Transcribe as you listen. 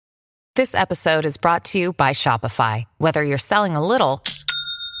This episode is brought to you by Shopify. Whether you're selling a little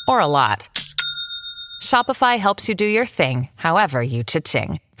or a lot, Shopify helps you do your thing, however you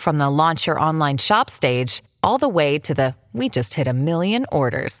cha-ching. From the launch your online shop stage, all the way to the we just hit 1 million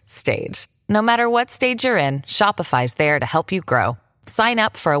orders stage. No matter what stage you're in, Shopify's there to help you grow. Sign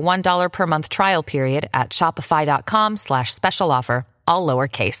up for a $1 per month trial period at shopify.com/special offer, all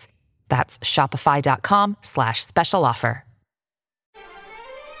lowercase. That's shopify.com/special offer.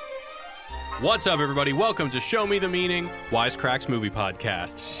 What's up, everybody? Welcome to Show Me the Meaning, Wisecracks Movie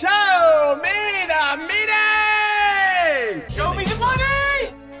Podcast. Show me the meaning! Show me the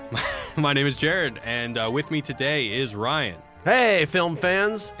money! My name is Jared, and with me today is Ryan. Hey, film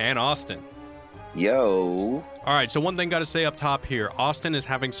fans. And Austin. Yo. All right, so one thing got to say up top here. Austin is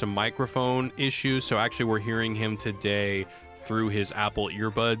having some microphone issues, so actually we're hearing him today through his Apple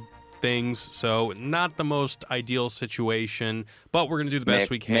earbud things, so not the most ideal situation, but we're going to do the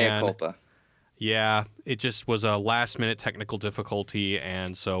best we can. Mea culpa. Yeah, it just was a last-minute technical difficulty,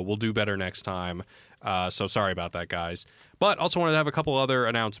 and so we'll do better next time. So sorry about that, guys. But also wanted to have a couple other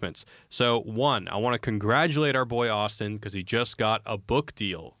announcements. So, one, I want to congratulate our boy Austin because he just got a book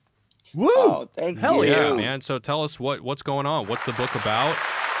deal. Woo! Oh, thank Hell you. Yeah, man. So tell us what's going on. What's the book about?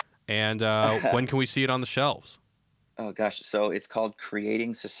 And when can we see it on the shelves? Oh, gosh. So it's called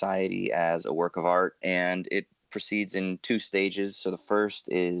Creating Society as a Work of Art, and it proceeds in two stages. So the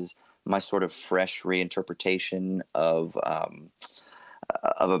first is my sort of fresh reinterpretation of a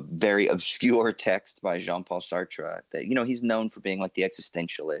very obscure text by Jean-Paul Sartre. That, you know, he's known for being like the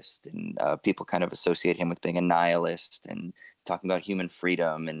existentialist, and people kind of associate him with being a nihilist and talking about human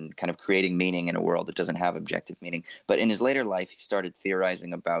freedom and kind of creating meaning in a world that doesn't have objective meaning. But in his later life, he started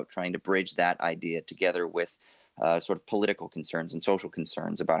theorizing about trying to bridge that idea together with sort of political concerns and social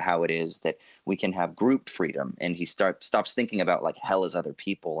concerns about how it is that we can have group freedom. And he stops thinking about like hell is other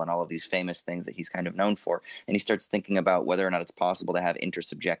people and all of these famous things that he's kind of known for. And he starts thinking about whether or not it's possible to have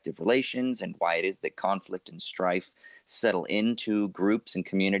intersubjective relations and why it is that conflict and strife settle into groups and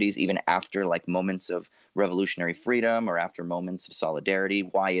communities even after like moments of revolutionary freedom or after moments of solidarity.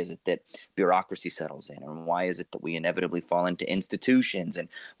 Why is it that bureaucracy settles in, and why is it that we inevitably fall into institutions, and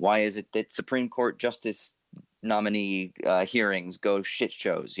why is it that Supreme Court justice nominee hearings go shit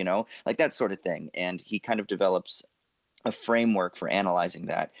shows, you know, like that sort of thing. And he kind of develops a framework for analyzing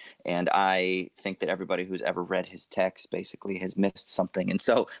that. And I think that everybody who's ever read his text basically has missed something. And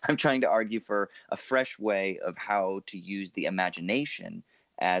so I'm trying to argue for a fresh way of how to use the imagination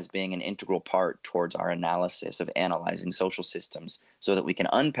as being an integral part towards our analysis of analyzing social systems so that we can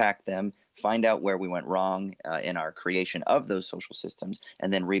unpack them, find out where we went wrong in our creation of those social systems,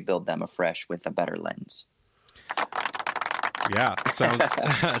 and then rebuild them afresh with a better lens. Yeah, sounds.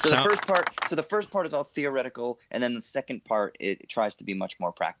 So the first part is all theoretical, and then the second part it tries to be much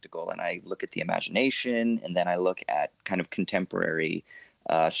more practical. And I look at the imagination, and then I look at kind of contemporary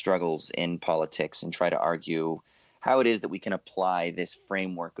struggles in politics, and try to argue how it is that we can apply this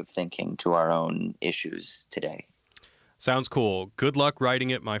framework of thinking to our own issues today. Sounds cool. Good luck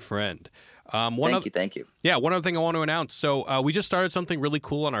writing it, my friend. Thank you. Yeah, one other thing I want to announce. So we just started something really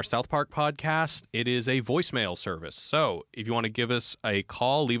cool on our South Park podcast. It is a voicemail service. So if you want to give us a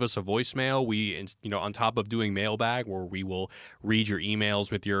call, leave us a voicemail. We, on top of doing mailbag, where we will read your emails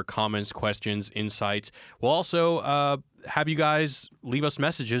with your comments, questions, insights, we'll also have you guys leave us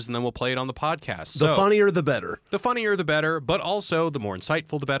messages, and then we'll play it on the podcast. The funnier, the better. The funnier, the better, but also the more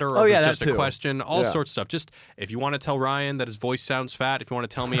insightful, the better. Or Oh, if yeah, it's that just a too. question, all sorts of stuff. Just if you want to tell Ryan that his voice sounds fat, if you want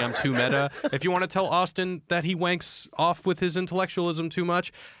to tell me I'm too meta, if you want to tell Austin that he wanks off with his intellectualism too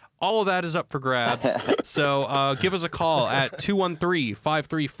much, all of that is up for grabs. So give us a call at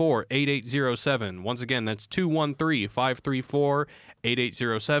 213-534-8807. Once again, that's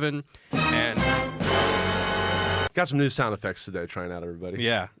 213-534-8807. And got some new sound effects today, trying out everybody.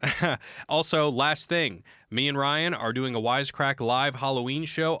 yeah. Also, last thing, me and Ryan are doing a Wisecrack live Halloween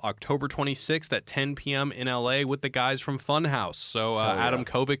show October 26th at 10 p.m. in LA with the guys from Funhouse. So Adam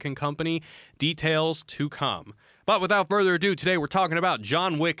Kovic and company. Details to come. But without further ado, today we're talking about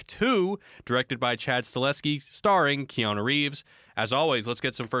John Wick 2, directed by Chad Stahelski, starring Keanu Reeves. As always, let's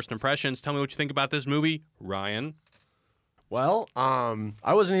get some first impressions. Tell me what you think about this movie, Ryan. Well,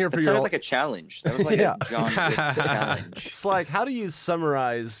 I wasn't here for It your... sounded like a challenge. That was like Yeah. a John Wick challenge. It's like, how do you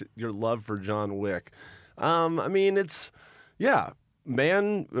summarize your love for John Wick? I mean, it's,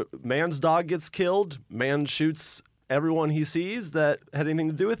 man's dog gets killed, man shoots everyone he sees that had anything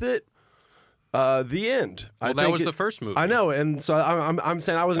to do with it. The end. Well, that was the first movie. I know, and so I'm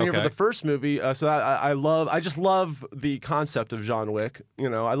saying I wasn't here for Okay. the first movie. So I just love the concept of John Wick. You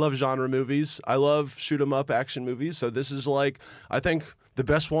know, I love genre movies. I love shoot 'em up action movies. So this is like, I think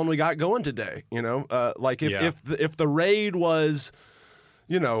the best one we got going today. You know, like if the Raid was,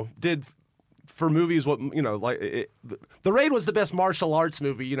 you know, did for movies what, you know, like the Raid was the best martial arts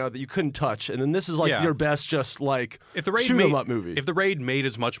movie, you know, that you couldn't touch, and then this is like your best just like if the Raid shoot 'em up movie. If the Raid made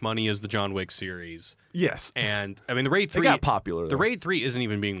as much money as the John Wick series, yes, and I mean the Raid 3 it got popular. The Raid 3 isn't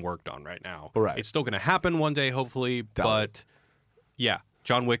even being worked on right now. Right. It's still going to happen one day, hopefully, but yeah.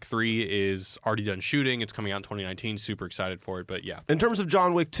 John Wick 3 is already done shooting. It's coming out in 2019. Super excited for it, but yeah. In terms of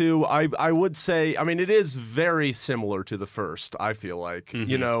John Wick 2, I would say, I mean, it is very similar to the first, I feel like.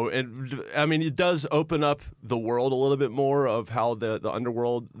 You know, I mean, it does open up the world a little bit more of how the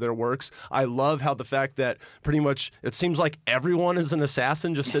underworld there works. I love how the fact that pretty much it seems like everyone is an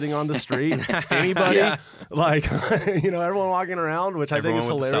assassin just sitting on the street. Anybody. Like, you know, everyone walking around, which I think is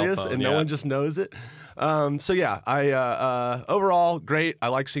hilarious, and no one just knows it. So yeah, I overall great. I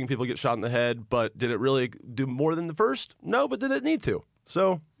like seeing people get shot in the head, but did it really do more than the first? No, but did it need to?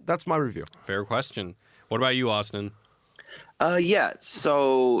 So that's my review. Fair question. What about you, Austin? Yeah.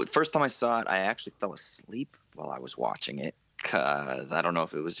 So first time I saw it, I actually fell asleep while I was watching it because I don't know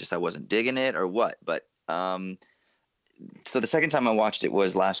if it was just I wasn't digging it or what. But so the second time I watched it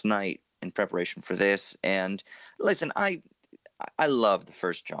was last night in preparation for this. And listen, I love the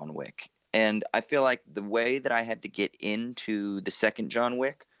first John Wick. And I feel like the way that I had to get into the second John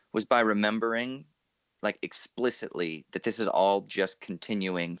Wick was by remembering, like, explicitly that this is all just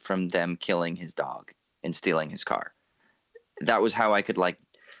continuing from them killing his dog and stealing his car. That was how I could, like,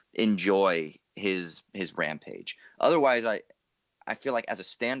 enjoy his rampage. Otherwise, I feel like as a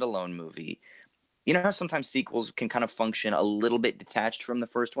standalone movie, you know how sometimes sequels can kind of function a little bit detached from the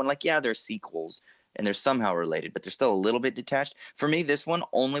first one? Like, yeah, they're sequels, and they're somehow related, but they're still a little bit detached. For me, this one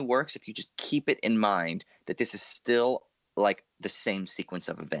only works if you just keep it in mind that this is still like the same sequence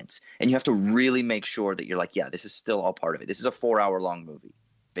of events. And you have to really make sure that you're like, yeah, this is still all part of it. This is a 4-hour-long movie,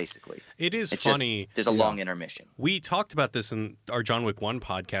 basically. It's funny. There's a long intermission. We talked about this in our John Wick 1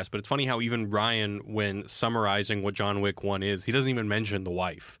 podcast, but it's funny how even Ryan, when summarizing what John Wick 1 is, he doesn't even mention the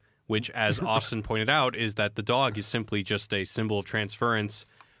wife, which, as Austin pointed out, is that the dog is simply just a symbol of transference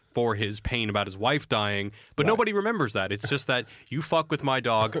for his pain about his wife dying, but nobody remembers that. It's just that you fuck with my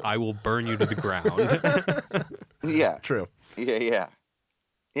dog, I will burn you to the ground. Yeah. True. Yeah.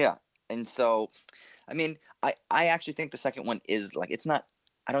 And so, I mean, I actually think the second one is like, it's not,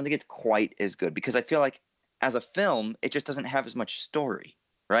 I don't think it's quite as good because I feel like as a film, it just doesn't have as much story,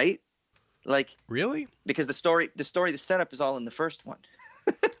 right? Like, really? Because the setup is all in the first one.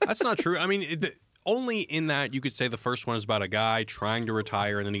 That's not true. I mean, only in that you could say the first one is about a guy trying to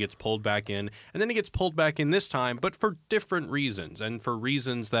retire and then he gets pulled back in, and then he gets pulled back in this time, but for different reasons and for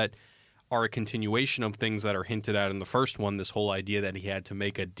reasons that are a continuation of things that are hinted at in the first one. This whole idea that he had to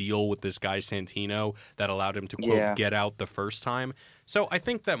make a deal with this guy Santino that allowed him to, quote, get out the first time. So I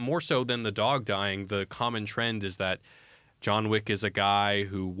think that more so than the dog dying, the common trend is that John Wick is a guy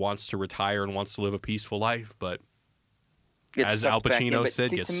who wants to retire and wants to live a peaceful life, but as Al Pacino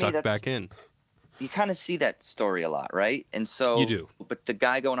said, gets sucked back in. You kind of see that story a lot, right? And so you do. But the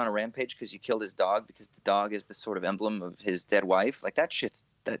guy going on a rampage because you killed his dog because the dog is the sort of emblem of his dead wife, like that shit's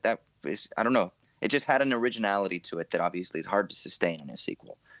that is, I don't know. It just had an originality to it that obviously is hard to sustain in a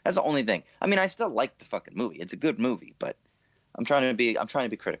sequel. That's the only thing. I mean, I still like the fucking movie. It's a good movie, but I'm trying to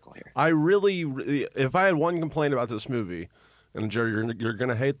be critical here. I really, if I had one complaint about this movie, and Jerry, you're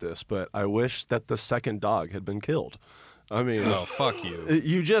gonna hate this, but I wish that the second dog had been killed. I mean, oh, fuck you.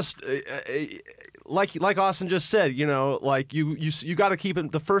 You just like Austin just said, you know, like you got to keep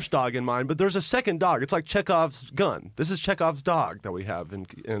the first dog in mind, but there's a second dog. It's like Chekhov's gun. This is Chekhov's dog that we have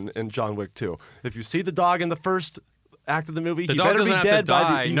in John Wick 2. If you see the dog in the first act of the movie, he better be dead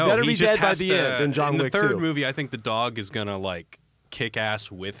by the end in John Wick 2. In the third movie, I think the dog is gonna like kick ass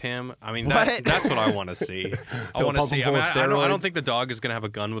with him. I mean, that's what I want to see. I want to see. I mean, I don't think the dog is going to have a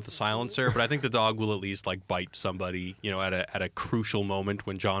gun with a silencer, but I think the dog will at least like bite somebody, you know, at a crucial moment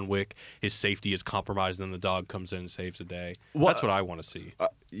when John Wick, his safety is compromised, and the dog comes in and saves the day. That's what I want to see.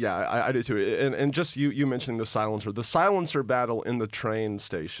 Yeah, I do too. And just you mentioning the silencer. The silencer battle in the train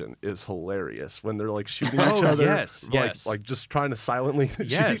station is hilarious when they're like shooting each other. Yes. Like just trying to silently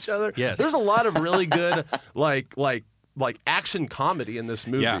shoot each other. Yes. There's a lot of really good like action comedy in this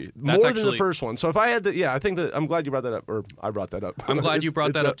movie, more than the first one. So if I had to, I think that I'm glad you brought that up, or I brought that up. I'm glad you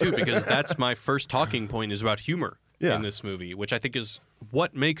brought that up too, because that's my first talking point is about humor in this movie, which I think is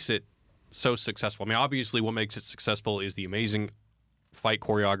what makes it so successful. I mean, obviously what makes it successful is the amazing fight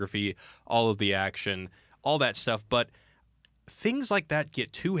choreography, all of the action, all that stuff, but things like that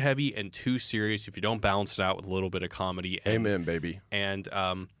get too heavy and too serious if you don't balance it out with a little bit of comedy. Amen, baby. And,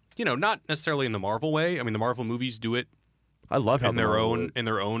 you know, not necessarily in the Marvel way. I mean, the Marvel movies do it I love how in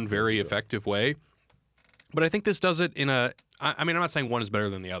their own very effective way. But I think this does it in a. I mean, I'm not saying one is better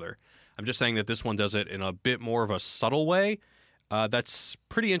than the other. I'm just saying that this one does it in a bit more of a subtle way. That's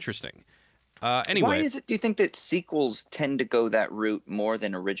pretty interesting. Anyway, why is it? Do you think that sequels tend to go that route more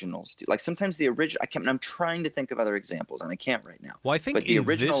than originals do? Like sometimes the original, I'm trying to think of other examples, and I can't right now. Well, I think but the in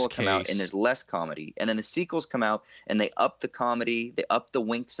original this will come out case- and there's less comedy, and then the sequels come out and they up the comedy, they up the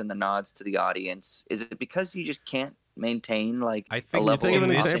winks and the nods to the audience. Is it because you just can't maintain like I a think level think of of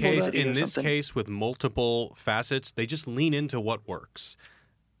an example of authenticity that? or in this something? case, with multiple facets, they just lean into what works.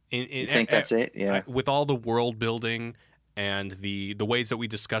 You think that's it? Yeah. With all the world building and the ways that we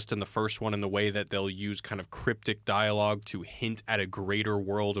discussed in the first one, and the way that they'll use kind of cryptic dialogue to hint at a greater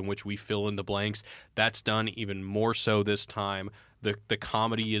world in which we fill in the blanks, that's done even more so this time. The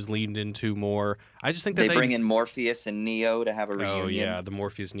comedy is leaned into more. I just think that They bring in Morpheus and Neo to have a reunion. Oh yeah, the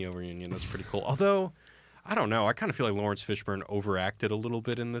Morpheus Neo reunion. That's pretty cool. Although, I don't know. I kind of feel like Lawrence Fishburne overacted a little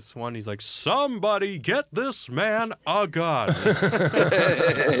bit in this one. He's like, "Somebody get this man a gun."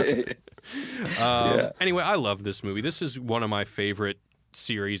 Anyway, I love this movie. This is one of my favorite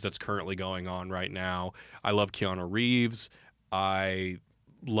series that's currently going on right now. I love Keanu Reeves. I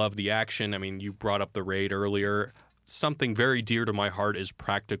love the action. I mean, you brought up The Raid earlier. Something very dear to my heart is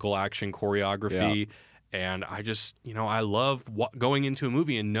practical action choreography. Yeah. And I just, I love going into a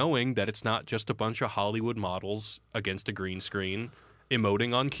movie and knowing that it's not just a bunch of Hollywood models against a green screen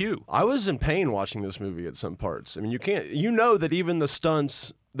emoting on cue. I was in pain watching this movie at some parts. I mean, you know that even the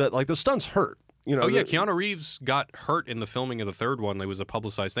stunts hurt. Oh yeah, Keanu Reeves got hurt in the filming of the third one. It was a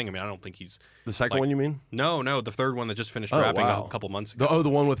publicized thing. I mean, I don't think he's the second one. You mean? No, the third one that just finished Oh, wrapping wow. a couple months ago. The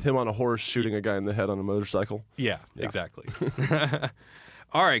one with him on a horse shooting a guy in the head on a motorcycle. Yeah. Exactly.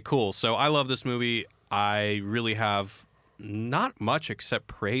 All right, cool. So I love this movie. I really have not much except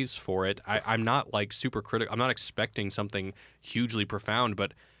praise for it. I'm not like super critical. I'm not expecting something hugely profound,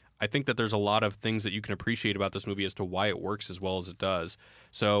 but I think that there's a lot of things that you can appreciate about this movie as to why it works as well as it does.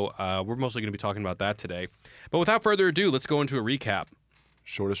 So we're mostly going to be talking about that today. But without further ado, let's go into a recap.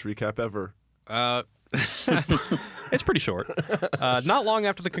 Shortest recap ever. It's pretty short. Not long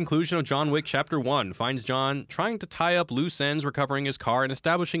after the conclusion of John Wick Chapter 1 finds John trying to tie up loose ends, recovering his car, and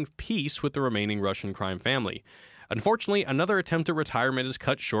establishing peace with the remaining Russian crime family. Unfortunately, another attempt at retirement is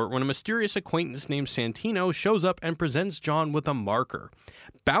cut short when a mysterious acquaintance named Santino shows up and presents John with a marker.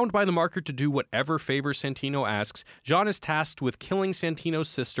 Bound by the marker to do whatever favor Santino asks, John is tasked with killing Santino's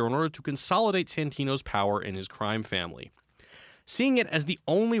sister in order to consolidate Santino's power in his crime family. Seeing it as the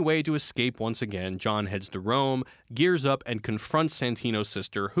only way to escape once again, John heads to Rome, gears up, and confronts Santino's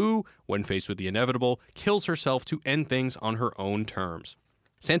sister, who, when faced with the inevitable, kills herself to end things on her own terms.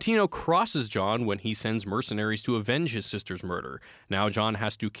 Santino crosses John when he sends mercenaries to avenge his sister's murder. Now John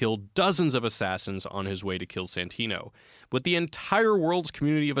has to kill dozens of assassins on his way to kill Santino. With the entire world's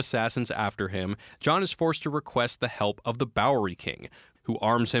community of assassins after him, John is forced to request the help of the Bowery King, who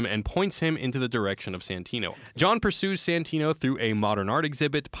arms him and points him into the direction of Santino. John pursues Santino through a modern art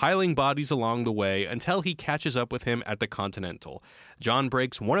exhibit, piling bodies along the way until he catches up with him at the Continental. John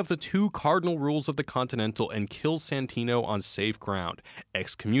breaks one of the two cardinal rules of the Continental and kills Santino on safe ground,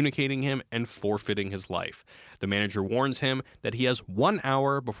 excommunicating him and forfeiting his life. The manager warns him that he has 1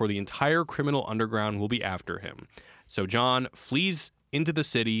 hour before the entire criminal underground will be after him. So John flees into the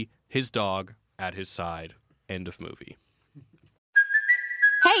city, his dog at his side. End of movie.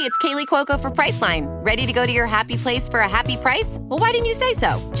 Hey, it's Kaylee Cuoco for Priceline. Ready to go to your happy place for a happy price? Well, why didn't you say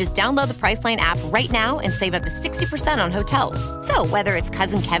so? Just download the Priceline app right now and save up to 60% on hotels. So whether it's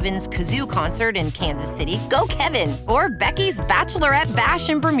Cousin Kevin's Kazoo Concert in Kansas City, go Kevin, or Becky's Bachelorette Bash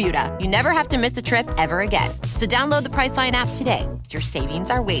in Bermuda, you never have to miss a trip ever again. So download the Priceline app today. Your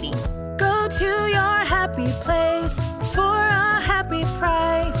savings are waiting. Go to your happy place for a happy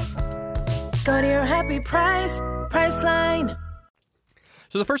price. Go to your happy price, Priceline.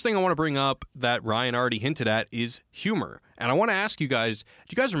 So the first thing I want to bring up that Ryan already hinted at is humor. And I want to ask you guys, do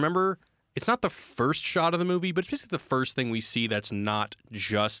you guys remember, it's not the first shot of the movie, but it's basically the first thing we see that's not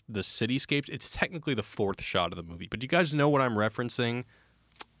just the cityscapes. It's technically the fourth shot of the movie. But do you guys know what I'm referencing?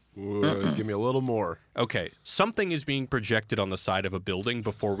 Give me a little more. Okay, something is being projected on the side of a building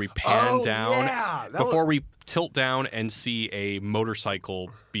before we pan down, before we tilt down and see a motorcycle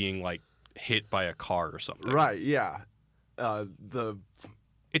being like hit by a car or something. Right, yeah.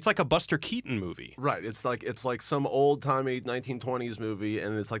 It's like a Buster Keaton movie. Right. It's like some old-timey 1920s movie,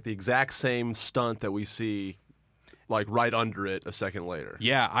 and it's like the exact same stunt that we see like right under it a second later.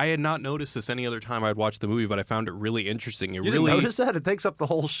 Yeah, I had not noticed this any other time I'd watched the movie, but I found it really interesting. You didn't notice that? It takes up the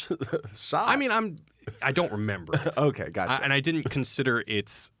whole shot. I mean, I don't remember it. Okay, gotcha. And I didn't consider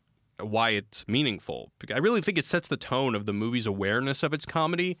its why it's meaningful. I really think it sets the tone of the movie's awareness of its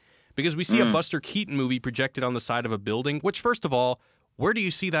comedy, because we see a Buster Keaton movie projected on the side of a building, which, first of all, where do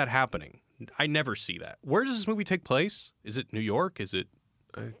you see that happening? I never see that. Where does this movie take place? Is it New York? Is it?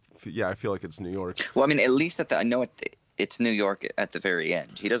 I feel like it's New York. Well, I mean, at least I know it's New York at the very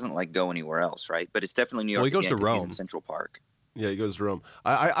end. He doesn't like go anywhere else, right? But it's definitely New York. Well, he goes to Rome. He's in Central Park. Yeah, he goes to Rome.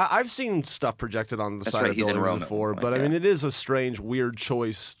 I've seen stuff projected on the side of he's in buildings Rome before, but I mean, it is a strange, weird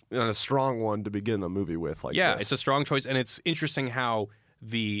choice and a strong one to begin a movie with. Yeah, this. it's a strong choice, and it's interesting how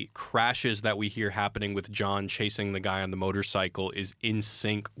the crashes that we hear happening with John chasing the guy on the motorcycle is in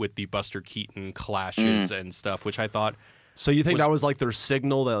sync with the Buster Keaton clashes and stuff, which I thought. So you think that was like their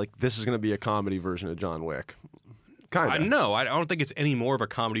signal that like this is going to be a comedy version of John Wick? Kind of. No, I don't think it's any more of a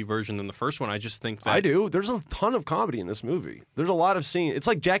comedy version than the first one. I just think that I do. There's a ton of comedy in this movie. There's a lot of scenes. It's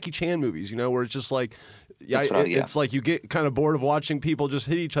like Jackie Chan movies, where it's just like, it's like you get kind of bored of watching people just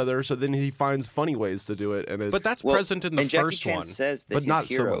hit each other. So then he finds funny ways to do it, but that's present in the first first one. And one. Jackie Chan says that but his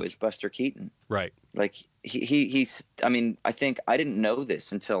hero is Buster Keaton. Right. Like he's. I mean, I think I didn't know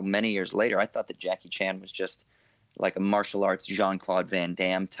this until many years later. I thought that Jackie Chan was just like a martial arts Jean-Claude Van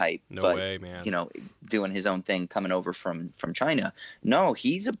Damme type. No way, man. Doing his own thing, coming over from China. No,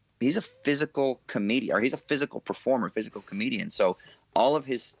 he's a physical comedian, or he's a physical performer, physical comedian. So all of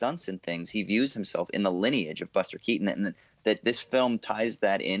his stunts and things, he views himself in the lineage of Buster Keaton, and that this film ties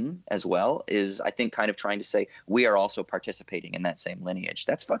that in as well is, I think, kind of trying to say we are also participating in that same lineage.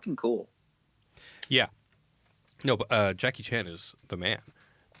 That's fucking cool. Yeah. No, but Jackie Chan is the man.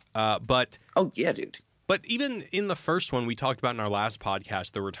 But oh yeah, dude. But even in the first one we talked about in our last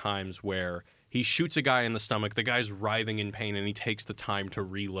podcast, there were times where he shoots a guy in the stomach, the guy's writhing in pain, and he takes the time to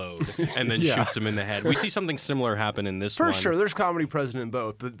reload and then shoots him in the head. We see something similar happen in this one. For sure, there's comedy present in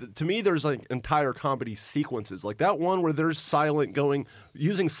both. But to me, there's like entire comedy sequences. Like that one where there's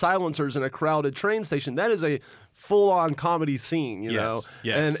using silencers in a crowded train station. That is a full-on comedy scene, you know?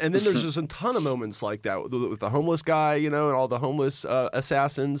 Yes. And then there's just a ton of moments like that with the homeless guy, and all the homeless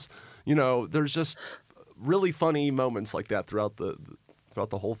assassins. There's just really funny moments like that throughout the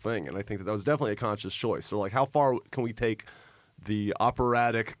whole thing, and I think that was definitely a conscious choice. So, like, how far can we take the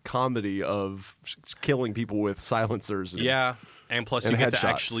operatic comedy of killing people with silencers? And plus you get to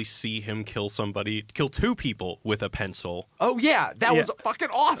actually see him kill two people with a pencil. Oh yeah, that was fucking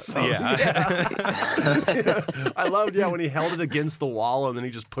awesome. Yeah. I loved when he held it against the wall and then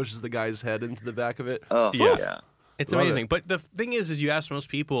he just pushes the guy's head into the back of it. Oh yeah. It's amazing. But the thing is you ask most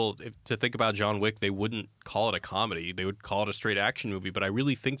people to think about John Wick, they wouldn't call it a comedy. They would call it a straight action movie. But I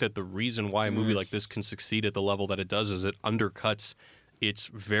really think that the reason why a movie like this can succeed at the level that it does is it undercuts its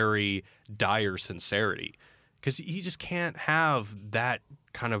very dire sincerity. Because you just can't have that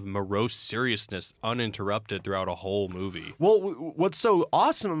kind of morose seriousness uninterrupted throughout a whole movie. Well, what's so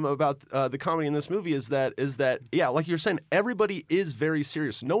awesome about the comedy in this movie is that like you're saying, everybody is very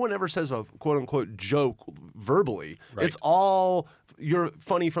serious. No one ever says a quote unquote joke verbally. Right. It's all you're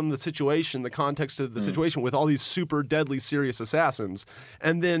funny from the situation, the context of the situation, with all these super deadly serious assassins,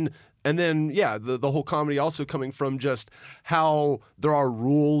 and then the whole comedy also coming from just how there are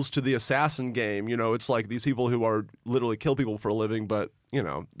rules to the assassin game. It's like these people who are literally kill people for a living, but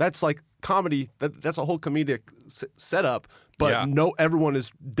that's like comedy. That's a whole comedic setup. But everyone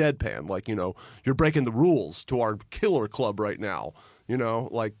is deadpan. Like you're breaking the rules to our killer club right now.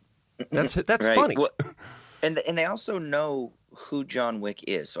 Like that's right. Funny. Well, and they also know who John Wick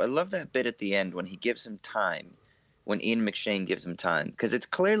is. So I love that bit at the end when he gives him time. When Ian McShane gives him time, because it's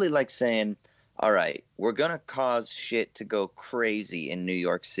clearly like saying, all right, we're going to cause shit to go crazy in New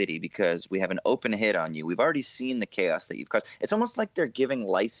York City because we have an open hit on you. We've already seen the chaos that you've caused. It's almost like they're giving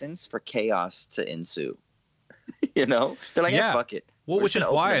license for chaos to ensue. They're like, fuck it. Well, which is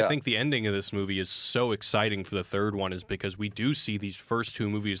why I think the ending of this movie is so exciting for the third one, is because we do see these first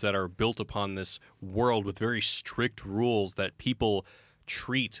two movies that are built upon this world with very strict rules that people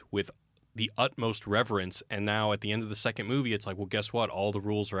treat with the utmost reverence, and now at the end of the second movie it's like, well, guess what, all the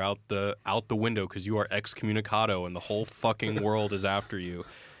rules are out the window because you are excommunicado and the whole fucking world is after you.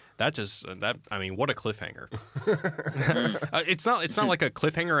 What a cliffhanger. It's not like a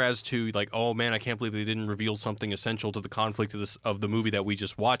cliffhanger as to like, oh man, I can't believe they didn't reveal something essential to the conflict of the movie that we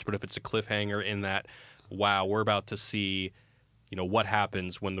just watched, but if it's a cliffhanger in that, wow, we're about to see what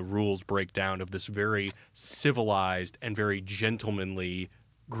happens when the rules break down of this very civilized and very gentlemanly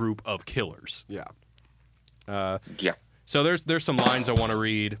group of killers. So there's some lines I want to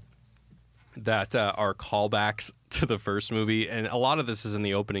read that are callbacks to the first movie, and a lot of this is in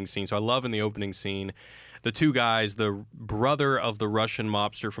the opening scene. So I love in the opening scene, the two guys, the brother of the Russian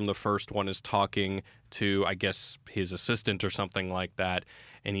mobster from the first one is talking to, I guess, his assistant or something like that,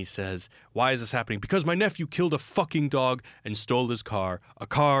 and he says, "Why is this happening? Because my nephew killed a fucking dog and stole his car, a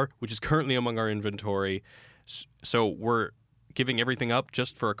car which is currently among our inventory. So we're giving everything up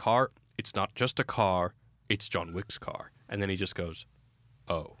just for a car? It's not just a car, it's John Wick's car." And then he just goes,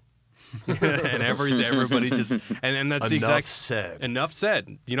 "Oh." And everybody just and that's the exact said. Enough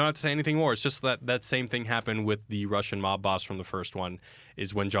said. You don't have to say anything more. It's just that same thing happened with the Russian mob boss from the first one,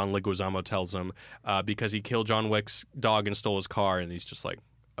 is when John Leguizamo tells him because he killed John Wick's dog and stole his car, and he's just like,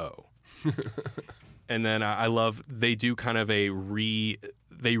 "Oh." And then I love they do kind of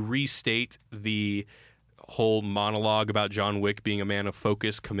they restate the whole monologue about John Wick being a man of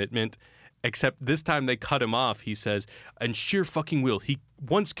focus, commitment. Except this time they cut him off. He says, "And sheer fucking will. He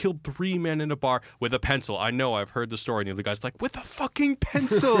once killed 3 men in a bar with a pencil. I know, I've heard the story." And the other guy's like, "With a fucking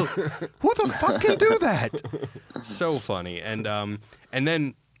pencil? Who the fuck can do that?" So funny. And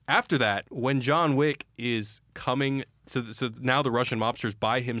then after that, when John Wick is coming, so now the Russian mobster's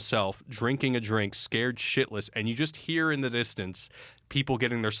by himself, drinking a drink, scared shitless, and you just hear in the distance people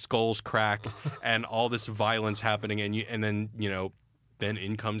getting their skulls cracked and all this violence happening, and then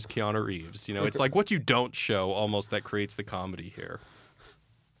in comes Keanu Reeves. It's like what you don't show almost that creates the comedy here.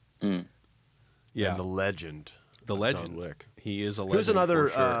 Yeah. And the legend. John Wick. He is a legend. Here's another,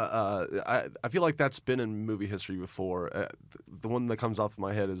 for sure. I feel like that's been in movie history before. The one that comes off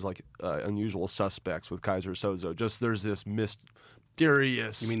my head is like Unusual Suspects with Kaiser Soze. Just there's this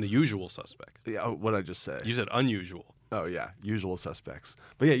mysterious... You mean The Usual Suspects? Yeah, what did I just say? You said unusual. Oh, yeah, Usual Suspects.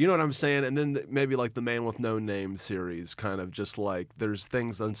 But yeah, you know what I'm saying? And then maybe like the Man with No Name series, kind of just like there's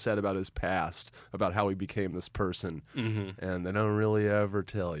things unsaid about his past, about how he became this person. Mm-hmm. And they don't really ever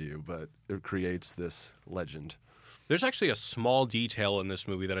tell you, but it creates this legend. There's actually a small detail in this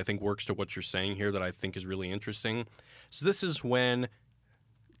movie that I think works to what you're saying here that I think is really interesting. So this is when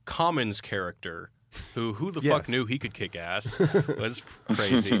Common's character, who the fuck knew he could kick ass, was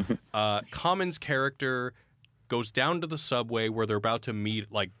crazy. Common's character goes down to the subway where they're about to meet,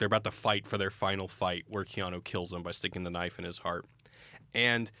 like they're about to fight for their final fight, where Keanu kills him by sticking the knife in his heart.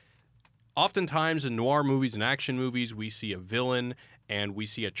 And oftentimes in noir movies and action movies, we see a villain and we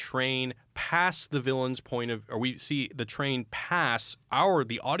see a train pass the villain's point of, or we see the train pass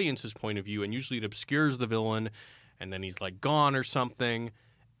the audience's point of view, and usually it obscures the villain, and then he's like gone or something.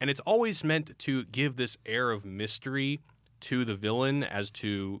 And it's always meant to give this air of mystery to the villain, as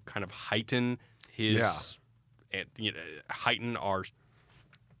to kind of heighten his, heighten our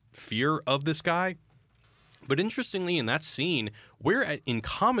fear of this guy. But interestingly, in that scene, we're in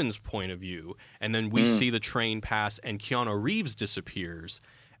Common's point of view, and then we see the train pass and Keanu Reeves disappears.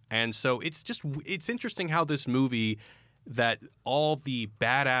 And so it's interesting how this movie, that all the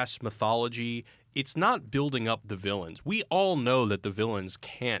badass mythology, it's not building up the villains. We all know that the villains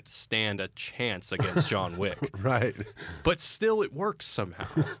can't stand a chance against John Wick. Right. But still it works somehow.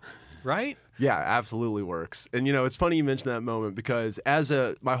 Right? Yeah, absolutely works. And it's funny you mentioned that moment, because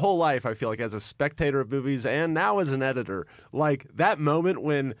my whole life, I feel like as a spectator of movies and now as an editor, like that moment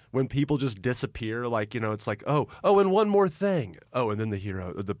when people just disappear, like, it's like, oh, and one more thing. Oh, and then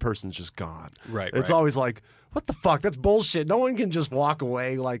the person's just gone. Right. It's always like, what the fuck? That's bullshit. No one can just walk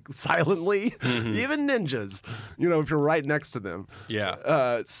away like silently, even ninjas, if you're right next to them. Yeah.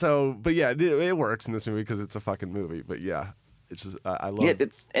 But yeah, it works in this movie because it's a fucking movie. But yeah. It's just, I love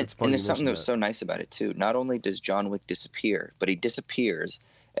it. And there's something that was so nice about it, too. Not only does John Wick disappear, but he disappears,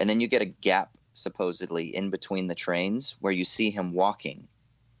 and then you get a gap, supposedly, in between the trains where you see him walking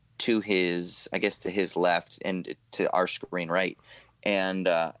to his left and to our screen right. And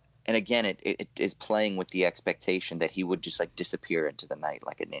again, it is playing with the expectation that he would just, like, disappear into the night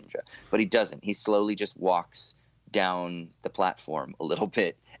like a ninja. But he doesn't. He slowly just walks down the platform a little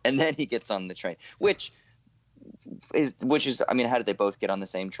bit, and then he gets on the train, which is how did they both get on the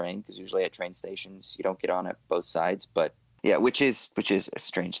same train? Because usually at train stations you don't get on at both sides, but yeah, which is a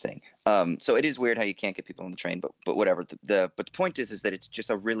strange thing. So it is weird how you can't get people on the train, but whatever. But the point is that it's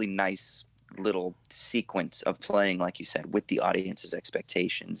just a really nice little sequence of playing, like you said, with the audience's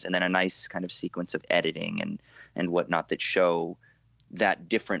expectations, and then a nice kind of sequence of editing and whatnot that show that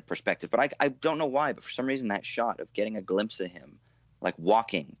different perspective. But I don't know why, but for some reason that shot of getting a glimpse of him like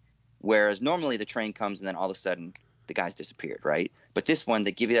walking, whereas normally the train comes and then all of a sudden the guy's disappeared, right? But this one,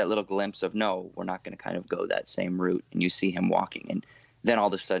 they give you that little glimpse of, no, we're not going to kind of go that same route, and you see him walking, and then all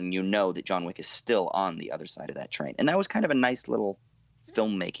of a sudden that John Wick is still on the other side of that train. And that was kind of a nice little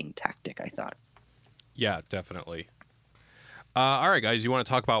filmmaking tactic, I thought. Yeah, definitely. All right, guys, you want to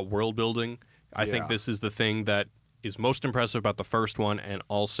talk about world building? I think this is the thing that is most impressive about the first one and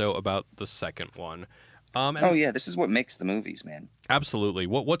also about the second one. This is what makes the movies, man. Absolutely.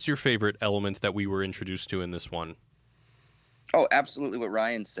 What's your favorite element that we were introduced to in this one? Oh, absolutely what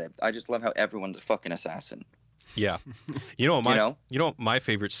Ryan said. I just love how everyone's a fucking assassin. Yeah. You know what my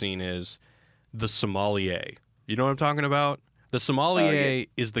favorite scene is? The sommelier. You know what I'm talking about? The sommelier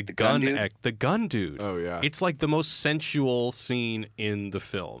is the gun dude. Oh, yeah. It's like the most sensual scene in the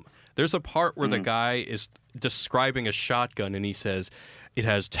film. There's a part where the guy is describing a shotgun and he says, it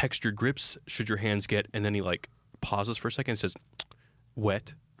has textured grips should your hands get, and then he like pauses for a second and says,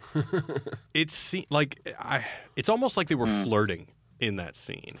 wet. It's almost like they were flirting in that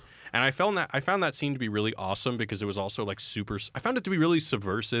scene. And I found that scene to be really awesome because it was also like I found it to be really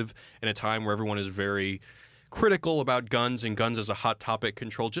subversive in a time where everyone is very critical about guns and guns as a hot topic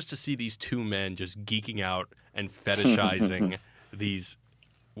control. Just to see these two men just geeking out and fetishizing these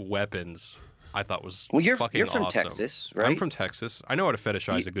weapons, I thought was you're fucking from awesome. Texas, right? I'm from Texas. I know how to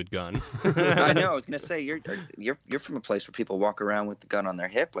fetishize a good gun. I know. I was gonna say you're from a place where people walk around with the gun on their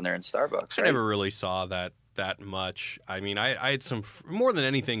hip when they're in Starbucks, right? I never really saw that much. I mean, I had some more than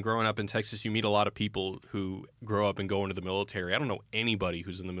anything growing up in Texas. You meet a lot of people who grow up and go into the military. I don't know anybody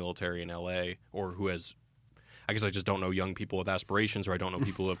who's in the military in LA or who has. I guess I just don't know young people with aspirations, or I don't know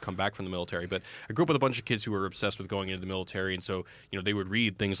people who have come back from the military. But I grew up with a bunch of kids who were obsessed with going into the military, and so they would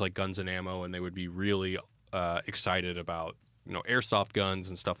read things like Guns and Ammo, and they would be really excited about airsoft guns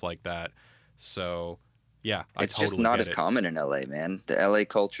and stuff like that. So yeah, it's just not as common in LA, man. The LA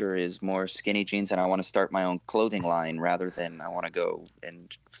culture is more skinny jeans, and I want to start my own clothing line rather than I want to go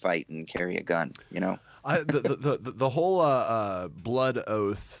and fight and carry a gun. The whole blood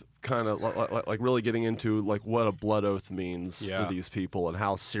oath kind of like really getting into like what a blood oath means for these people and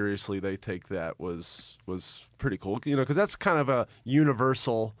how seriously they take that was pretty cool. Because that's kind of a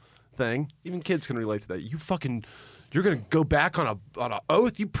universal thing. Even kids can relate to that. You're gonna go back on an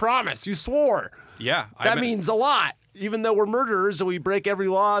oath. You promised. You swore. Yeah, that means a lot. Even though we're murderers and we break every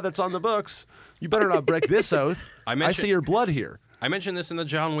law that's on the books, you better not break this oath. I see your blood here. I mentioned this in the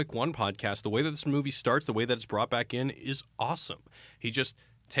John Wick 1 podcast. The way that this movie starts, the way that it's brought back in is awesome. He just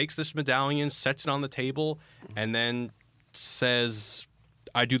takes this medallion, sets it on the table, and then says,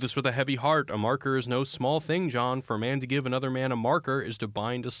 I do this with a heavy heart. A marker is no small thing, John. For a man to give another man a marker is to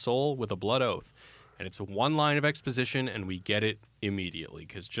bind a soul with a blood oath. And it's one line of exposition, and we get it immediately.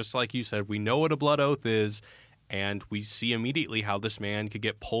 Because just like you said, we know what a blood oath is, and we see immediately how this man could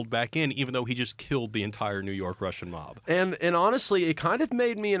get pulled back in, even though he just killed the entire New York Russian mob. And honestly, it kind of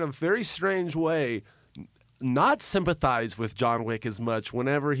made me, in a very strange way, not sympathize with John Wick as much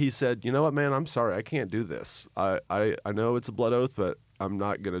whenever he said, you know what, man, I'm sorry, I can't do this. I know it's a blood oath, but I'm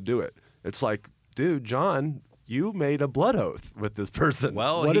not going to do it. It's like, dude, John, you made a blood oath with this person.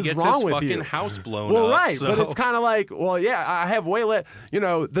 Well, what he is gets wrong his with fucking you? house blown well, up. Right, so. but it's kind of like, well, yeah, I have way less.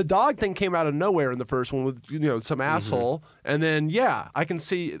 The dog thing came out of nowhere in the first one with some asshole, and then I can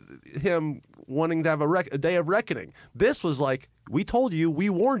see him wanting to have a day of reckoning. This was like, we told you, we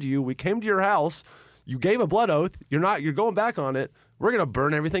warned you, we came to your house. You gave a blood oath. You're going back on it. We're gonna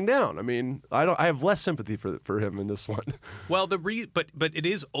burn everything down. I mean, I have less sympathy for him in this one. Well, but it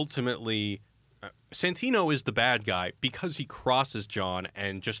is ultimately Santino is the bad guy because he crosses John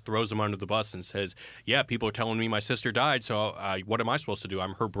and just throws him under the bus and says, "Yeah, people are telling me my sister died. So what am I supposed to do?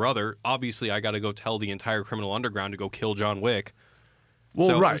 I'm her brother. Obviously, I got to go tell the entire criminal underground to go kill John Wick."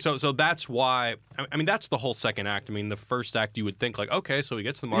 Well, right. So that's why. I mean, that's the whole second act. I mean, the first act you would think like, okay, so he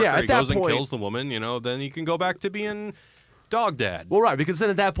gets the marker, he goes and kills the woman. Then he can go back to being dog dad. Well, right, because then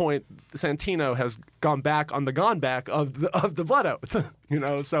at that point, Santino has gone back on the of the blood oath.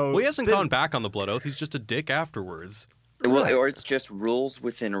 So he hasn't gone back on the blood oath. He's just a dick afterwards. Well, or it's just rules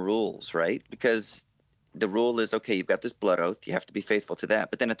within rules, right? Because the rule is, okay, you've got this blood oath, you have to be faithful to that.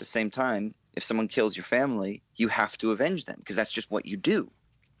 But then at the same time, if someone kills your family, you have to avenge them because that's just what you do.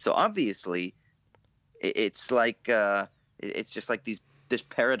 So obviously, it's like it's just like this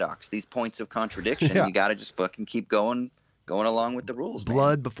paradox, these points of contradiction. Yeah. You got to just fucking keep going along with the rules.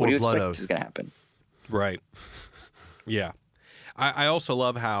 Blood man. before what do you blood expect oath. This is gonna happen. Right. Yeah. I also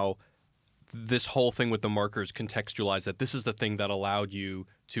love how this whole thing with the markers contextualize that this is the thing that allowed you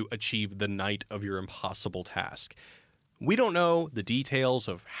to achieve the night of your impossible task. We don't know the details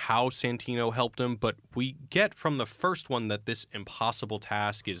of how Santino helped him, but we get from the first one that this impossible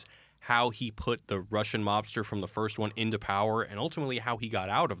task is how he put the Russian mobster from the first one into power and ultimately how he got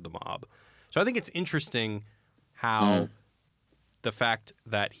out of the mob. So I think it's interesting how the fact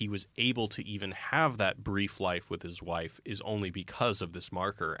that he was able to even have that brief life with his wife is only because of this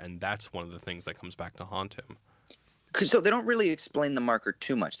marker, and that's one of the things that comes back to haunt him. So they don't really explain the marker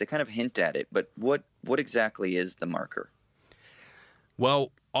too much. They kind of hint at it, but what exactly is the marker?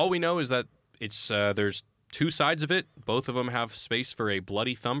 Well, all we know is that it's there's two sides of it. Both of them have space for a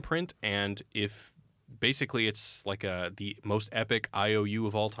bloody thumbprint, and if basically it's like the most epic IOU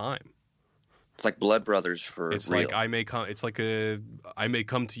of all time. It's like Blood Brothers for It's real. like I may come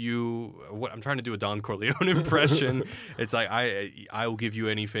to you. What I'm trying to do a Don Corleone impression. It's like I will give you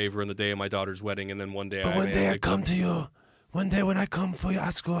any favor on the day of my daughter's wedding, and then one day But one day I come to you. One day when I come for you,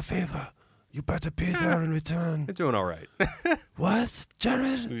 ask you a favor. You better be there in return. You're doing all right. What,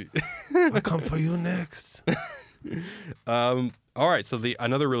 Jared? I come for you next. All right. So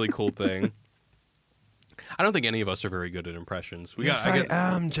another really cool thing. I don't think any of us are very good at impressions. I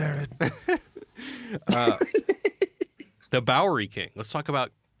am, Jared. The Bowery King. Let's talk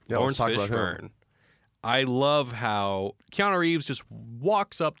about Lawrence let's talk about Fishburne. him. I love how Keanu Reeves just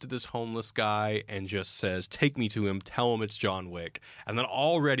walks up to this homeless guy and just says, "Take me to him, tell him it's John Wick." And then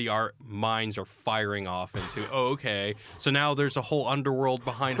already our minds are firing off into, oh, okay, so now there's a whole underworld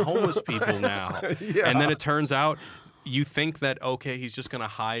behind homeless people now. Yeah. And then it turns out you think that, okay, he's just going to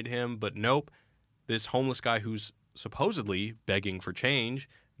hide him, but nope. This homeless guy who's supposedly begging for change,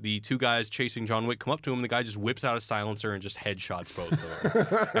 the two guys chasing John Wick come up to him, the guy just whips out a silencer and just headshots both of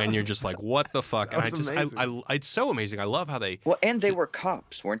them. And you're just like, what the fuck? And That's amazing. it's so amazing. I love how Well, and they were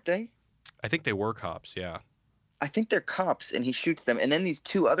cops, weren't they? I think they were cops, yeah. I think they're cops, and he shoots them, and then these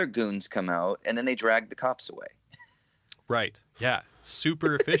two other goons come out, and then they drag the cops away. Right. Yeah.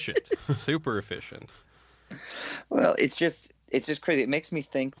 Super efficient. Super efficient. Well, it's just crazy. It makes me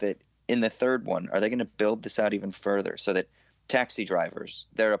think that in the third one, are they going to build this out even further so that taxi drivers,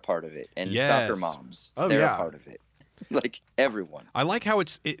 they're a part of it, and Yes. soccer moms, Oh, they're yeah. a part of it. Like everyone. I like how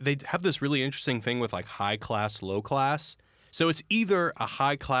they have this really interesting thing with like high class, low class. So it's either a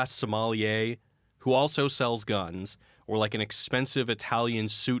high class sommelier who also sells guns, or like an expensive Italian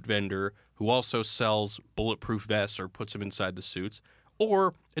suit vendor who also sells bulletproof vests or puts them inside the suits,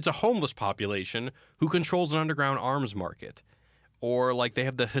 or it's a homeless population who controls an underground arms market, or like they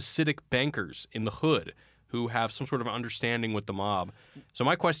have the Hasidic bankers in the hood who have some sort of understanding with the mob. So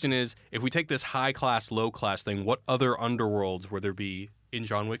my question is, if we take this high-class, low-class thing, what other underworlds would there be in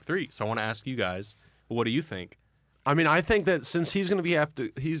John Wick 3? So I want to ask you guys, what do you think? I mean, I think that since he's going to be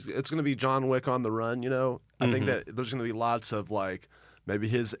it's going to be John Wick on the run, you know. I think that there's going to be lots of like maybe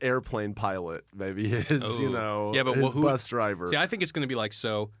his airplane pilot, maybe his, his bus driver. See, I think it's going to be like,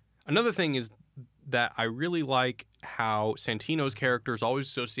 so another thing is that I really like how Santino's character is always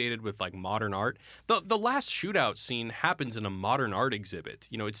associated with like modern art. The last shootout scene happens in a modern art exhibit.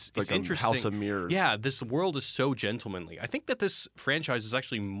 You know, it's like interesting. House of Mirrors. Yeah, this world is so gentlemanly. I think that this franchise is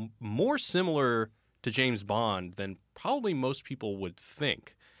actually more similar to James Bond than probably most people would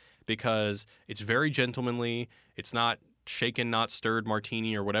think, because it's very gentlemanly. It's not shaken, not stirred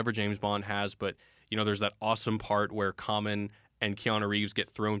martini or whatever James Bond has, but you know, there's that awesome part where Common and Keanu Reeves get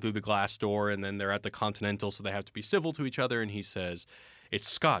thrown through the glass door, and then they're at the Continental, so they have to be civil to each other, and he says, "It's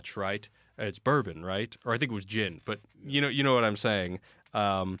Scotch, right? It's bourbon, right?" Or I think it was gin, but you know what I'm saying.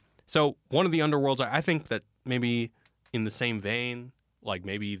 So one of the underworlds, I think that maybe in the same vein, like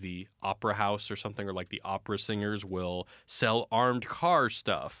maybe the opera house or something, or like the opera singers will sell armed car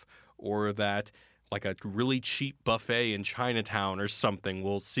stuff, or that like a really cheap buffet in Chinatown or something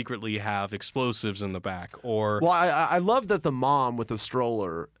will secretly have explosives in the back. Or Well, I love that the mom with the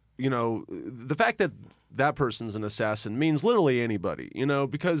stroller, you know, the fact that that person's an assassin means literally anybody, you know,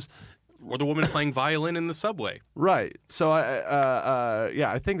 because or the woman playing violin in the subway. right. So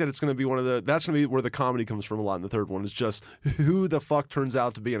I think that it's going to be that's going to be where the comedy comes from a lot in the third one. Is just who the fuck turns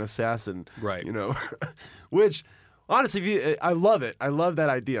out to be an assassin, Right. You know, which. Honestly, I love it. I love that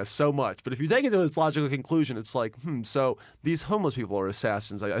idea so much. But if you take it to its logical conclusion, it's like, so these homeless people are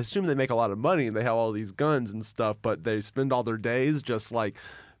assassins. I assume they make a lot of money and they have all these guns and stuff, but they spend all their days just like,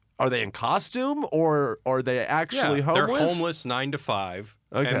 are they in costume or are they actually homeless? They're homeless 9 to 5,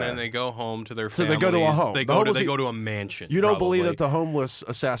 Okay. and then they go home to their So families. they go to a home. They The go homeless to a mansion. You don't believe probably. that the homeless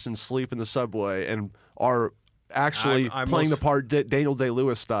assassins sleep in the subway and are actually I'm playing the most- part Daniel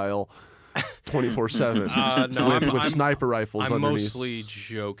Day-Lewis style 24/7 No, with sniper rifles I'm underneath. mostly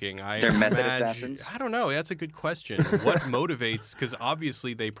joking. They're method assassins? I don't know. That's a good question. What motivates? Because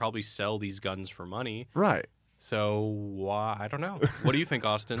obviously they probably sell these guns for money. Right. So why? I don't know. What do you think,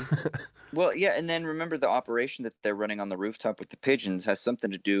 Austin? Well, yeah, and then remember the operation that they're running on the rooftop with the pigeons has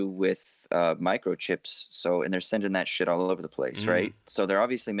something to do with microchips. So, and they're sending that shit all over the place, right? So they're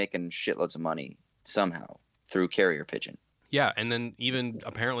obviously making shitloads of money somehow through carrier pigeon. Yeah, and then even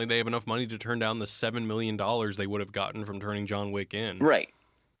apparently they have enough money to turn down the $7 million they would have gotten from turning John Wick in. Right.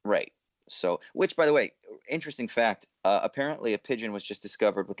 So, which, by the way, interesting fact, apparently a pigeon was just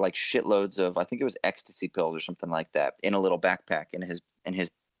discovered with like shitloads of, I think it was ecstasy pills or something like that, in a little backpack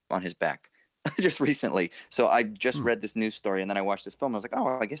on his back just recently. So I just read this news story and then I watched this film. I was like,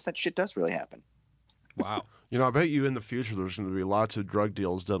 oh, I guess that shit does really happen. Wow. You know, I bet you in the future there's going to be lots of drug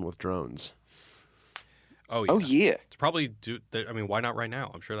deals done with drones. Oh yeah. Oh yeah. It's probably I mean, why not right now?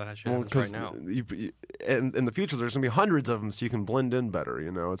 I'm sure that shit happens right now. In the future, there's going to be hundreds of them, so you can blend in better.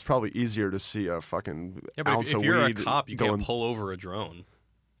 You know, it's probably easier to see a fucking Yeah, but ounce if of you're a weed cop, you going. can't pull over a drone.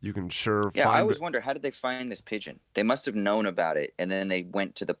 You can sure Yeah, find. I always wonder, how did they find this pigeon? They must have known about it, and then they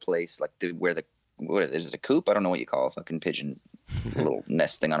went to the place, like what is it, a coop? I don't know what you call a fucking pigeon little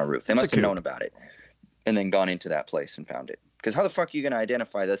nest thing on a roof. They It's a must have known coop. about it, and then gone into that place and found it. Because how the fuck are you going to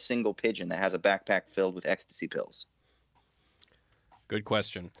identify the single pigeon that has a backpack filled with ecstasy pills? Good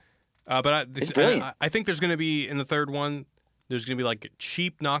question. It's brilliant. I think there's going to be, in the third one, there's going to be like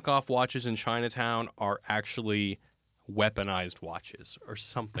cheap knockoff watches in Chinatown are actually weaponized watches or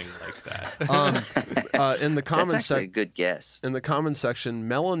something like that. In the That's comments actually a good guess. in the comment section,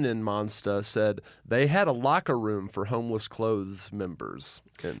 Melanin Monster said they had a locker room for homeless clothes members.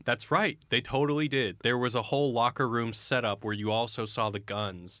 And That's right. They totally did. There was a whole locker room setup where you also saw the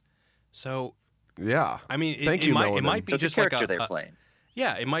guns. So, yeah, I mean, Thank it you, might Melanin. be So it's a just like character they're playing.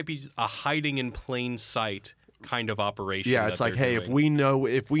 Yeah, it might be a hiding in plain sight kind of operation. yeah. that It's like, they're hey, doing.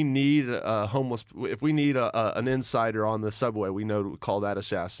 if we need an insider on the subway, we know to call that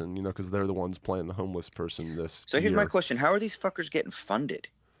assassin. You know, because they're the ones playing the homeless person this. So here's year. my question: how are these fuckers getting funded?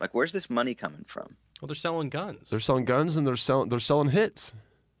 Like, where's this money coming from? Well, they're selling guns. They're selling guns and they're selling hits.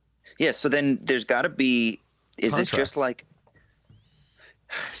 Yeah, so then there's got to be. Is this Contracts. just like?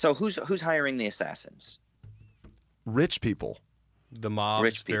 So who's hiring the assassins? Rich people. The mobs,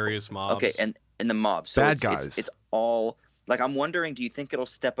 Rich people. various mobs. Okay, and the mob. So Bad it's, guys. It's all like, I'm wondering, do you think it'll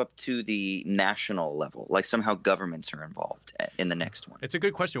step up to the national level? Like somehow governments are involved in the next one. It's a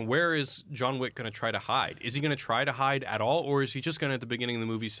good question. Where is John Wick going to try to hide? Is he going to try to hide at all, or is he just going to, at the beginning of the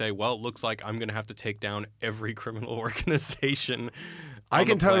movie, say, well, it looks like I'm going to have to take down every criminal organization I on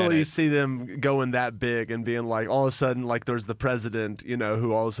can the totally planet? see them going that big and being like, all of a sudden, like there's the president, you know,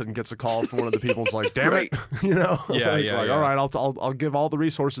 who all of a sudden gets a call from one of the people's like, damn it, you know, Yeah, like, yeah, like, yeah. all right, I'll give all the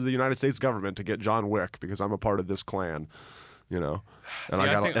resources of the United States government to get John Wick because I'm a part of this clan, you know, and See,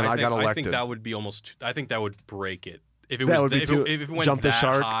 I got elected. I think that would be almost. I think that would break it. If it That was, would be too- if it went jump the that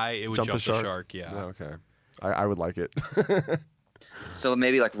shark? high, it would Jump jump the the shark? shark. Yeah. Yeah, okay, I would like it. So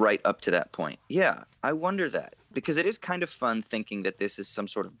maybe like right up to that point. Yeah, I wonder that, because it is kind of fun thinking that this is some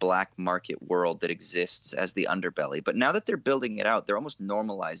sort of black market world that exists as the underbelly. But now that they're building it out, they're almost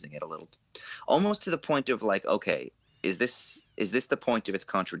normalizing it a little, almost to the point of like, okay, is this the point of its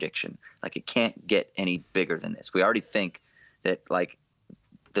contradiction? Like, it can't get any bigger than this. We already think that like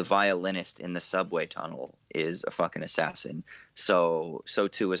the violinist in the subway tunnel is a fucking assassin. So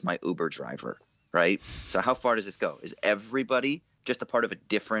too is my Uber driver, right? So how far does this go? Is everybody just a part of a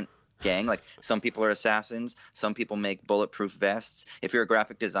different gang? Like, some people are assassins, some people make bulletproof vests. If you're a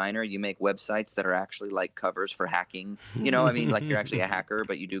graphic designer, you make websites that are actually like covers for hacking. You know, I mean, like you're actually a hacker,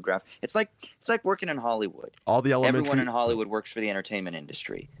 but you do it's like working in Hollywood. All the elementary. Everyone in Hollywood works for the entertainment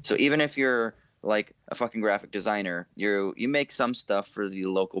industry. So even if you're like a fucking graphic designer, you make some stuff for the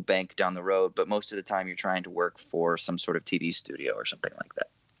local bank down the road, but most of the time you're trying to work for some sort of TV studio or something like that.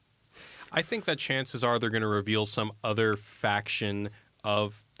 I think that chances are they're going to reveal some other faction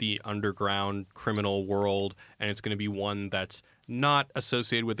of the underground criminal world, and it's going to be one that's not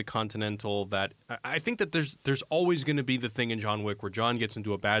associated with the Continental. That I think that there's always going to be the thing in John Wick where John gets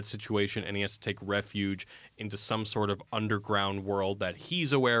into a bad situation and he has to take refuge into some sort of underground world that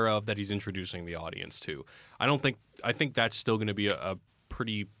he's aware of, that he's introducing the audience to. I think that's still going to be a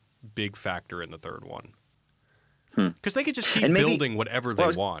pretty big factor in the third one, because they could just keep And maybe- building whatever they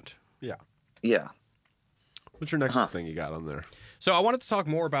want. Yeah. Yeah. What's your next thing you got on there? So I wanted to talk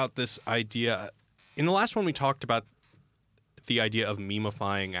more about this idea. In the last one, we talked about the idea of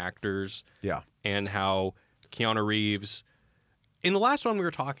memifying actors Yeah. and how Keanu Reeves... In the last one, we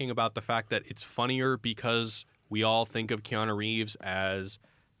were talking about the fact that it's funnier because we all think of Keanu Reeves as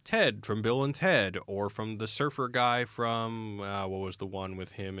Ted from Bill and Ted, or from the surfer guy from... what was the one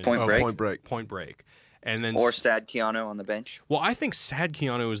with him? In Point Break? Point Break. Point Break. And then Or sad Keanu on the bench. well, I think Sad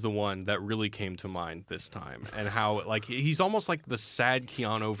Keanu is the one that really came to mind this time, and how like he's almost like the Sad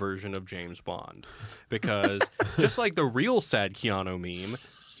Keanu version of James Bond, because just like the real Sad Keanu meme,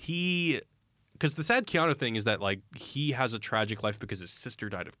 because the Sad Keanu thing is that like he has a tragic life because his sister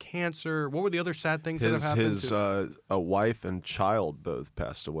died of cancer. What were the other sad things that have happened? His a wife and child both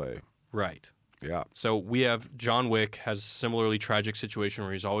passed away. Right. Yeah. So we have John Wick has a similarly tragic situation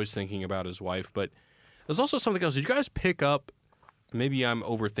where he's always thinking about his wife, but there's also something else. Did you guys pick up, maybe I'm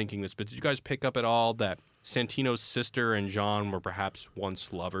overthinking this, but did you guys pick up at all that Santino's sister and John were perhaps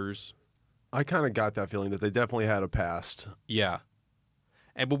once lovers? I kind of got that feeling that they definitely had a past. Yeah.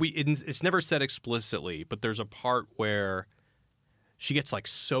 but it's never said explicitly, but there's a part where she gets like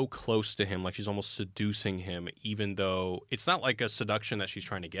so close to him, like she's almost seducing him, even though it's not like a seduction that she's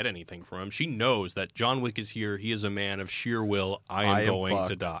trying to get anything from him. She knows that John Wick is here. He is a man of sheer will. I am going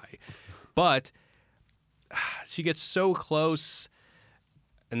to die. But she gets so close,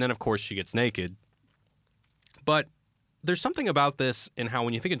 and then, of course, she gets naked. But there's something about this in how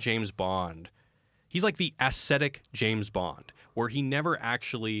when you think of James Bond, he's like the ascetic James Bond, where he never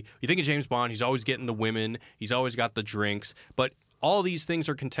actually... You think of James Bond, he's always getting the women, he's always got the drinks, but all these things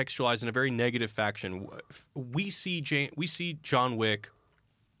are contextualized in a very negative fashion. We see John Wick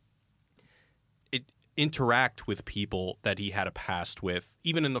interact with people that he had a past with.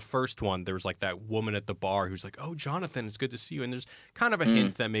 Even in the first one, there was like that woman at the bar who's like, "Oh, Jonathan, it's good to see you." And there's kind of a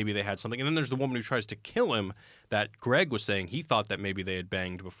hint that maybe they had something. And then there's the woman who tries to kill him that Greg was saying he thought that maybe they had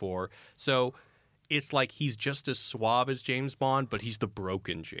banged before. So it's like he's just as suave as James Bond, but he's the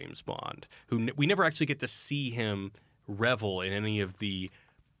broken James Bond, who we never actually get to see him revel in any of the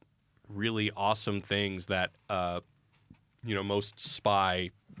really awesome things that most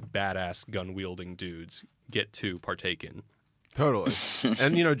spy badass gun wielding dudes get to partake in. Totally.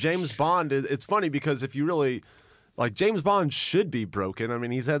 And James Bond, it's funny because if you really like, James Bond should be broken. I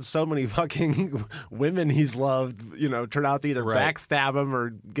mean, he's had so many fucking women he's loved, turn out to either backstab him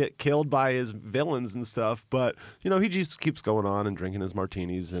or get killed by his villains and stuff. But, he just keeps going on and drinking his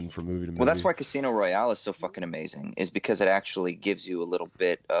martinis and from movie to movie. Well, that's why Casino Royale is so fucking amazing, is because it actually gives you a little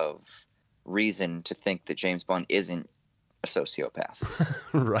bit of reason to think that James Bond isn't a sociopath.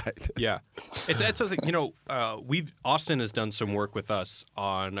 Right. Yeah. Austin has done some work with us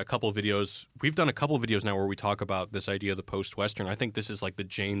on a couple of videos. We've done a couple of videos now where we talk about this idea of the post-Western. I think this is like the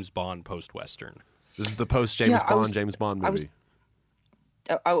James Bond post-Western. This is the post-James Bond movie.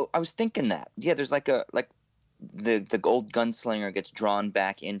 I was thinking that. Yeah, there's the old gunslinger gets drawn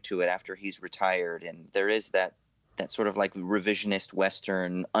back into it after he's retired, and there is that sort of like revisionist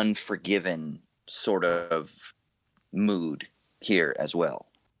Western, Unforgiven sort of mood here as well.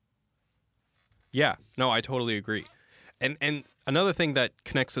 Yeah, no, I totally agree. And another thing that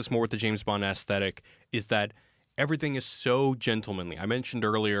connects us more with the James Bond aesthetic is that everything is so gentlemanly. I mentioned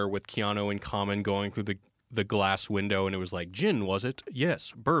earlier with Keanu and Common going through the glass window, and it was like, gin, was it?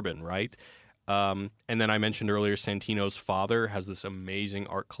 Yes, bourbon, right? And then I mentioned earlier Santino's father has this amazing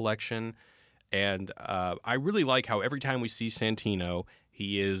art collection, and I really like how every time we see Santino,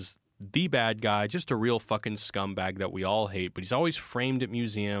 he is the bad guy, just a real fucking scumbag that we all hate, but he's always framed at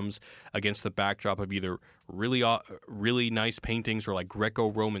museums against the backdrop of either really nice paintings or like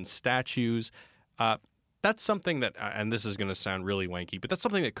Greco-Roman statues. That's something that, and this is going to sound really wanky, but that's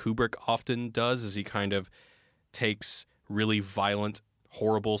something that Kubrick often does, is he kind of takes really violent,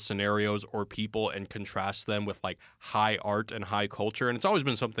 horrible scenarios or people and contrasts them with like high art and high culture. And it's always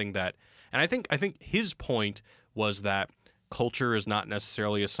been something that, and I think his point was that culture is not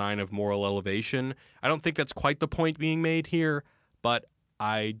necessarily a sign of moral elevation. I don't think that's quite the point being made here, but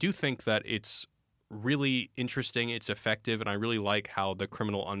I do think that it's really interesting, it's effective, and I really like how the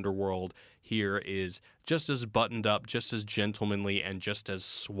criminal underworld here is just as buttoned up, just as gentlemanly, and just as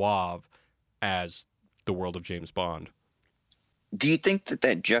suave as the world of James Bond. Do you think that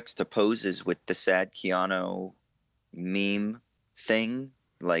juxtaposes with the sad Keanu meme thing?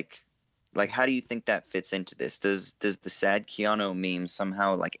 Like, how do you think that fits into this? Does the sad Keanu meme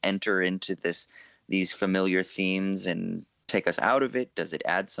somehow like enter into these familiar themes and take us out of it? Does it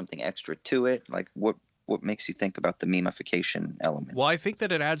add something extra to it? Like, what makes you think about the memification element? Well, I think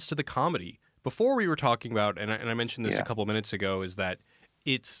that it adds to the comedy. Before we were talking about, and I mentioned this a couple minutes ago, is that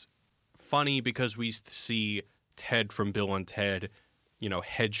it's funny because we see Ted from Bill and Ted,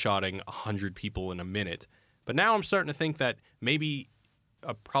 headshotting 100 people in a minute. But now I'm starting to think that maybe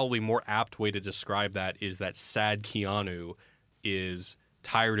a probably more apt way to describe that is that sad Keanu is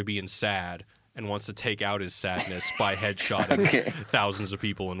tired of being sad and wants to take out his sadness by headshotting thousands of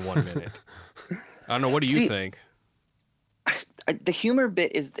people in 1 minute. I don't know. What do you think? The humor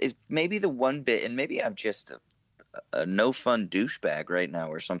bit is maybe the one bit, and maybe I'm just a no fun douchebag right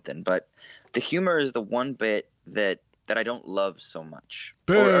now or something, but the humor is the one bit that I don't love so much.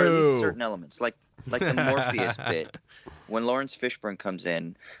 Boo! Or at least certain elements, like the Morpheus bit. When Lawrence Fishburne comes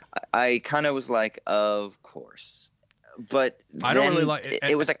in, I kind of was like, of course. But I don't really like it.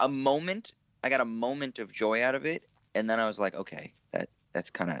 It was like a moment. I got a moment of joy out of it, and then I was like, okay, that's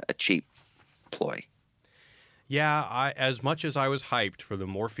kind of a cheap ploy. Yeah, as much as I was hyped for the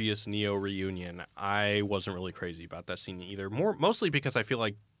Morpheus-Neo reunion, I wasn't really crazy about that scene either. Mostly because I feel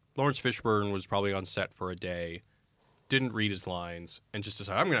like Lawrence Fishburne was probably on set for a day, didn't read his lines, and just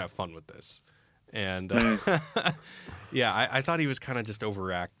decided, I'm going to have fun with this. And yeah, I thought he was kind of just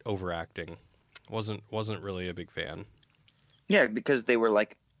overacting. Wasn't really a big fan. Yeah, because they were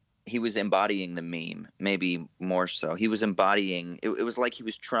like, he was embodying the meme, maybe more so. He was embodying, it was like he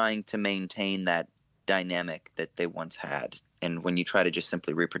was trying to maintain that dynamic that they once had. And when you try to just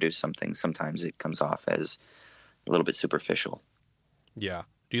simply reproduce something, sometimes it comes off as a little bit superficial. Yeah.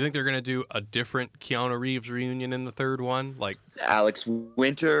 Do you think they're going to do a different Keanu Reeves reunion in the third one? Like Alex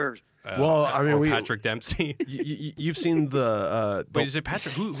Winter? Well, I mean, Patrick Dempsey. You've seen the Wait, is it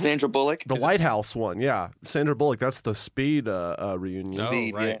Patrick? Who? Sandra Bullock? The White House one, yeah. Sandra Bullock. That's the Speed reunion.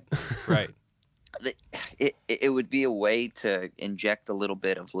 Oh, right, right. It would be a way to inject a little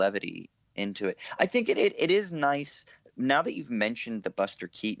bit of levity into it. I think it is nice. Now that you've mentioned the Buster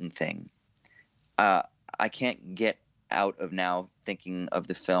Keaton thing, I can't get out of now thinking of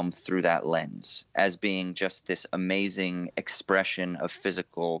the film through that lens as being just this amazing expression of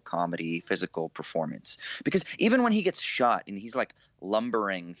physical comedy, physical performance. Because even when he gets shot and he's like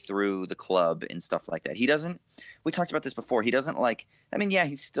lumbering through the club and stuff like that, we talked about this before,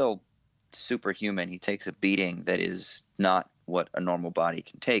 he's still superhuman. He takes a beating that is not what a normal body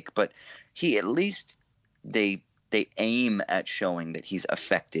can take, but he at least, they aim at showing that he's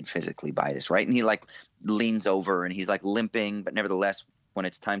affected physically by this, right? And he like leans over and he's like limping, but nevertheless, when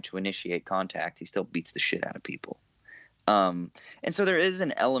it's time to initiate contact, he still beats the shit out of people. And so there is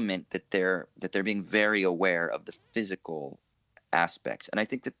an element that they're being very aware of the physical aspects. And I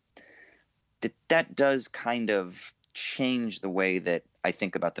think that does kind of change the way that I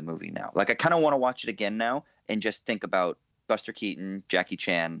think about the movie now. Like I kind of want to watch it again now and just think about Buster Keaton, Jackie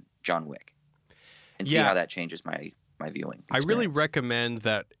Chan, John Wick. And see how that changes my viewing experience. I really recommend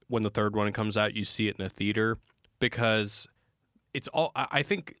that when the third one comes out, you see it in a theater, because I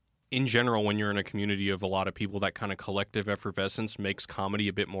think in general, when you're in a community of a lot of people, that kind of collective effervescence makes comedy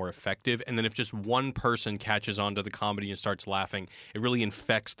a bit more effective. And then if just one person catches on to the comedy and starts laughing, it really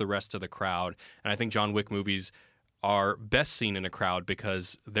infects the rest of the crowd. And I think John Wick movies are best seen in a crowd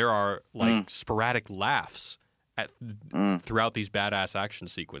because there are like sporadic laughs throughout these badass action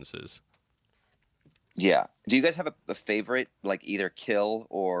sequences. Yeah. Do you guys have a favorite, like either kill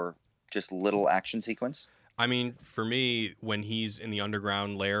or just little action sequence? I mean, for me, when he's in the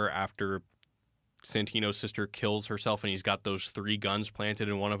underground lair after Santino's sister kills herself and he's got those 3 guns planted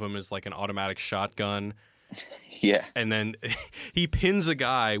and one of them is like an automatic shotgun. Yeah. And then he pins a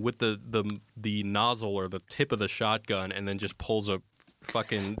guy with the nozzle or the tip of the shotgun and then just pulls a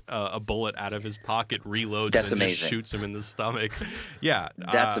fucking a bullet out of his pocket, reloads, That's and amazing. Just shoots him in the stomach. Yeah.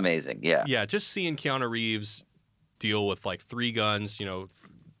 That's amazing. Yeah. Yeah, just seeing Keanu Reeves deal with like 3 guns,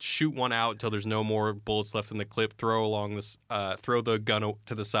 shoot one out until there's no more bullets left in the clip, throw the gun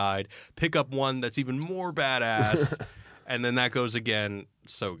to the side, pick up one that's even more badass, and then that goes again.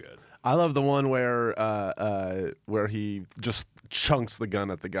 So good. I love the one where he just chunks the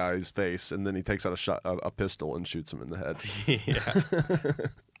gun at the guy's face, and then he takes out a pistol and shoots him in the head. Yeah.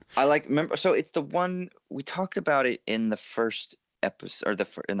 Remember, so it's the one we talked about it in the first episode, or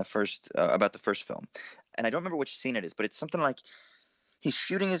about the first film, and I don't remember which scene it is, but it's something like he's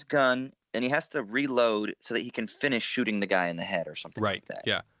shooting his gun and he has to reload so that he can finish shooting the guy in the head or something like that.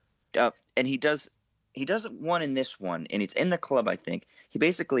 Yeah. And he does one in this one, and it's in the club, I think. He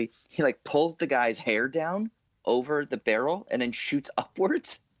like pulls the guy's hair down over the barrel and then shoots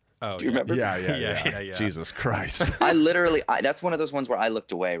upwards. Oh, do you remember? Yeah. Jesus Christ. That's one of those ones where I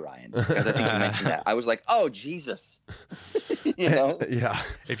looked away, Ryan, because I think you mentioned that. I was like, oh, Jesus. Yeah.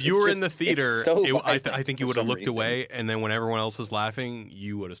 If you were in the theater, I think you would have looked reason. away, and then when everyone else was laughing,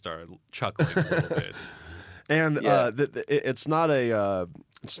 you would have started chuckling a little bit. And it's not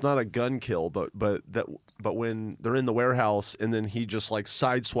a gun kill, but when they're in the warehouse and then he just like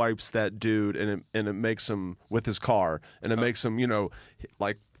sideswipes that dude and it makes him with his car and it makes him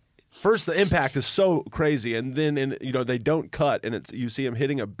like first the impact is so crazy and then they don't cut and you see him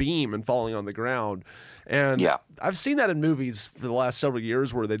hitting a beam and falling on the ground. And I've seen that in movies for the last several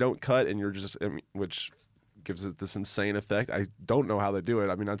years where they don't cut and you're just which gives it this insane effect. I don't know how they do it.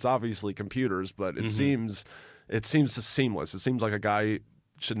 I mean, it's obviously computers, but it seems seamless. It seems like a guy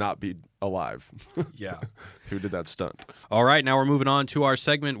should not be alive. Yeah. Who did that stunt? All right, now we're moving on to our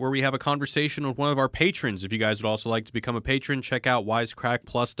segment where we have a conversation with one of our patrons. If you guys would also like to become a patron, check out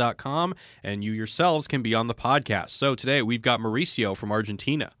wisecrackplus.com and you yourselves can be on the podcast. So today we've got Mauricio from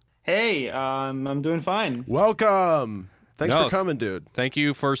Argentina. Hey, I'm doing fine. Welcome. Thanks for coming, dude. Thank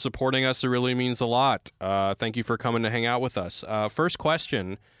you for supporting us. It really means a lot. Thank you for coming to hang out with us. First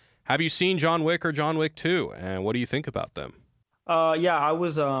question, have you seen John Wick or John Wick 2? And what do you think about them? Yeah, I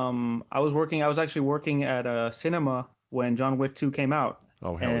was actually working at a cinema when John Wick 2 came out.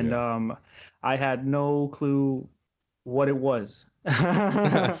 Oh, hell and yeah. I had no clue what it was.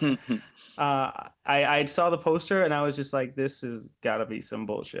 I saw the poster and I was just like, this has got to be some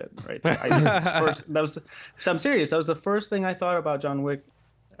bullshit right there. I'm serious. That was the first thing I thought about John Wick.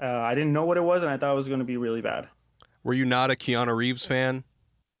 I didn't know what it was, and I thought it was going to be really bad. Were you not a Keanu Reeves fan?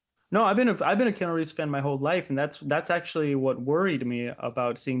 No, I've been a Keanu Reeves fan my whole life, and that's actually what worried me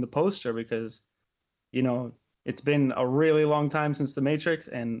about seeing the poster, because, you know, it's been a really long time since The Matrix,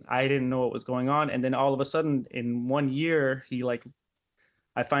 and I didn't know what was going on. And then all of a sudden, in 1 year,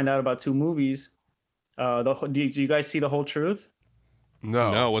 I find out about 2 movies. Do you guys see The Whole Truth?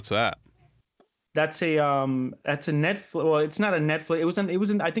 No, what's that? That's a Netflix. Well, it's not a Netflix. It was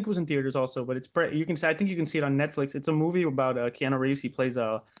in I think it was in theaters also, but I think you can see it on Netflix. It's a movie about Keanu Reeves. He plays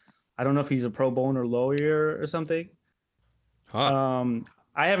I don't know if he's a pro bono lawyer or something. Huh.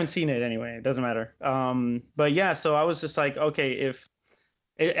 I haven't seen it anyway. It doesn't matter. But yeah, so I was just like, okay, if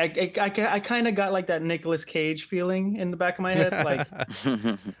I kind of got like that Nicolas Cage feeling in the back of my head, like,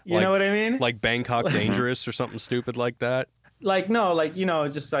 you know what I mean? Like Bangkok Dangerous or something stupid like that. Like, no, like, you know,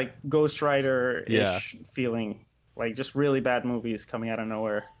 just like Ghost Rider-ish feeling, like just really bad movies coming out of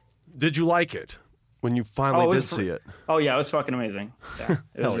nowhere. Did you like it when you finally did see it? Oh yeah, it was fucking amazing. Yeah,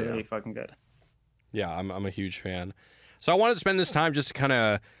 it was really fucking good. Yeah, I'm a huge fan. So I wanted to spend this time just to kind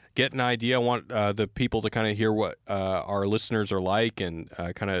of get an idea. I want the people to kind of hear what our listeners are like, and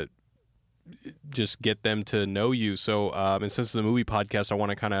kind of just get them to know you. So, and since it's a movie podcast, I want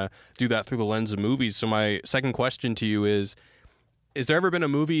to kind of do that through the lens of movies. So my second question to you is there ever been a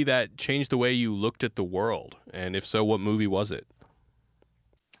movie that changed the way you looked at the world? And if so, what movie was it?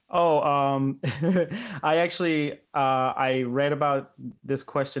 Oh, I actually I read about this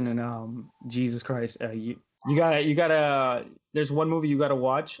question in Jesus Christ. You gotta. There's one movie you gotta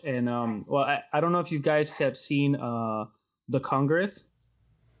watch, and well, I don't know if you guys have seen The Congress.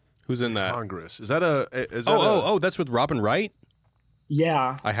 Who's in that? Congress. Is that a? That's with Robin Wright.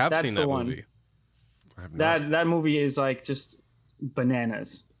 Yeah, I have seen that one. movie. That movie is like just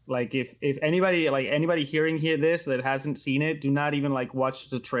bananas. Like if anybody hearing this that hasn't seen it, do not even like watch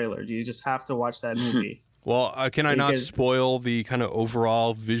the trailer. You just have to watch that movie. Well, can I not spoil the kind of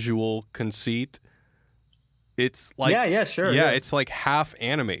overall visual conceit? It's like sure. Yeah, it's like half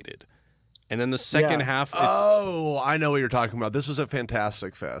animated, and then the second half. It's, I know what you're talking about. This was at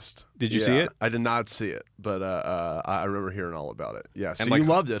Fantastic Fest. Did you see it? I did not see it, but I remember hearing all about it. Yeah, so and you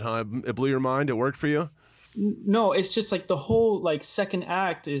loved it, huh? It blew your mind. It worked for you. No, it's just like the whole like second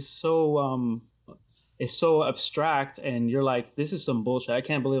act is so abstract, and you're like, this is some bullshit. I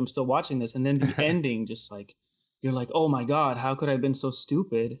can't believe I'm still watching this. And then the ending, just like, you're like, oh my god, how could I have been so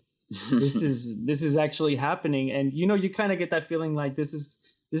stupid? This is actually happening, and you know, you kind of get that feeling like this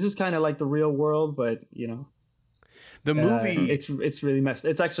is kind of like the real world, but you know, the movie it's really messed.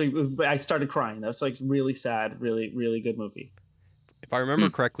 It's actually, I started crying. That's like really sad, really really good movie. If I remember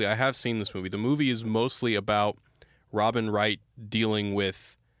correctly, I have seen this movie. The movie is mostly about Robin Wright dealing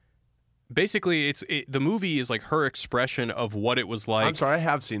with. Basically, the movie is like her expression of what it was like. I'm sorry, I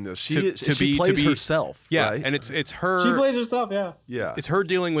have seen this. She plays herself. Yeah, right? and it's her. She plays herself. Yeah. Yeah. It's her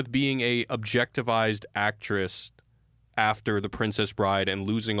dealing with being a objectivized actress after The Princess Bride and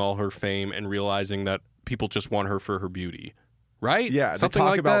losing all her fame and realizing that people just want her for her beauty, right? Yeah, something they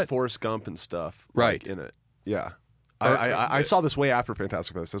talk like about that. Forrest Gump and stuff, right, in it. Yeah. I saw this way after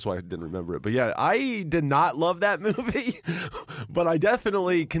Fantastic Fest. That's why I didn't remember it. But yeah, I did not love that movie, but I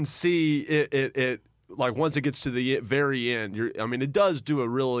definitely can see it like once it gets to the very end. It does do a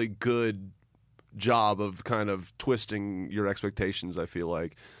really good job of kind of twisting your expectations, I feel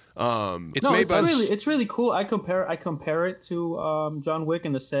like. It's really cool. I compare it to John Wick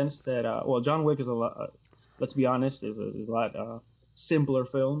in the sense that John Wick is a lot. Let's be honest, is a lot simpler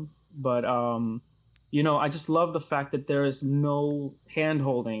film, but you know, I just love the fact that there is no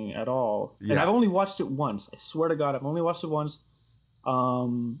hand-holding at all. Yeah. And I've only watched it once. I swear to God, I've only watched it once.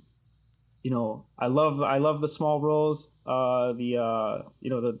 You know, I love the small roles,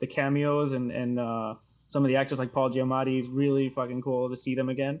 the cameos and some of the actors like Paul Giamatti. Is really fucking cool to see them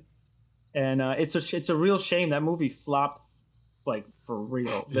again. And it's a real shame that movie flopped, like for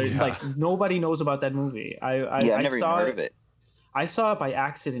real. Like nobody knows about that movie. I've never even heard of it. I saw it by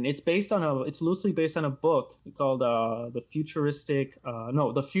accident. It's loosely based on a book called the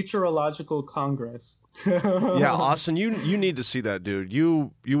Futurological Congress. Yeah, Austin, you need to see that, dude.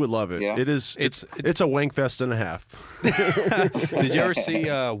 You would love it. Yeah. It's a wank fest and a half. Did you ever see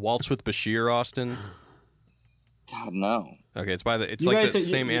Waltz with Bashir, Austin? God, no. Okay, it's the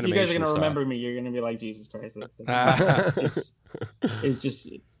same animation. You guys are gonna style. Remember me. You're gonna be like, Jesus Christ. It's just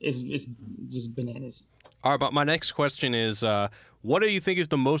bananas. All right, but my next question is, what do you think is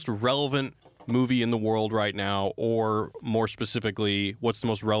the most relevant movie in the world right now, or more specifically, what's the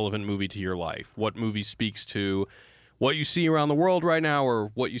most relevant movie to your life? What movie speaks to what you see around the world right now,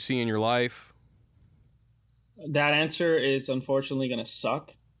 or what you see in your life? That answer is unfortunately going to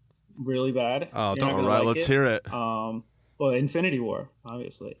suck really bad. Oh, don't. All right, let's hear it. Well, Infinity War,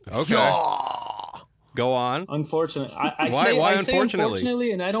 obviously. Okay. Go on. Unfortunately. Why say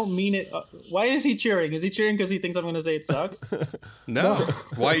unfortunately, and I don't mean it. Why is he cheering? Is he cheering because he thinks I'm going to say it sucks? No.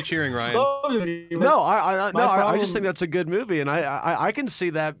 Why are you cheering, Ryan? No, I just think that's a good movie, and I can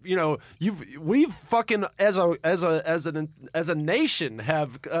see that. You know, we've fucking as a nation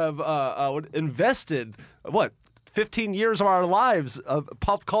have invested what 15 years of our lives of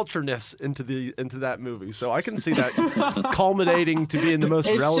pop culture-ness into that movie. So I can see that culminating to being the most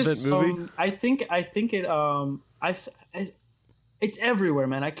relevant movie. I think it's everywhere,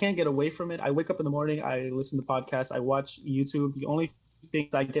 man. I can't get away from it. I wake up in the morning, I listen to podcasts, I watch YouTube. The only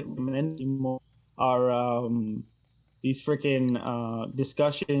things I get recommended anymore are these freaking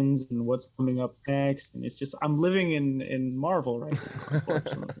discussions and what's coming up next. And it's just, I'm living in Marvel right now,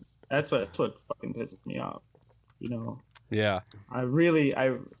 unfortunately. That's what fucking pisses me off. You know, yeah. I really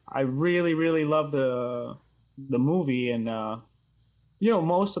love the movie and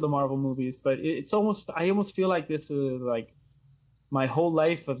most of the Marvel movies, but I almost feel like this is like my whole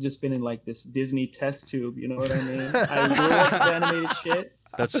life I've just been in like this Disney test tube. You know what I mean? I grew up with animated shit.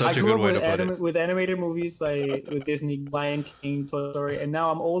 That's such a good way to put it. With animated movies with Disney, Lion King, Toy Story, and now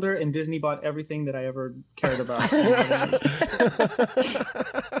I'm older and Disney bought everything that I ever cared about.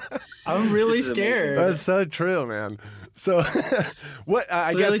 I'm really scared. That's so true, man. So, what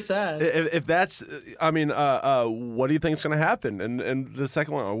I guess really sad. If that's, I mean, what do you think is going to happen? And the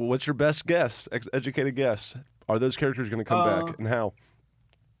second one, what's your best guess, educated guess? Are those characters going to come back, and how?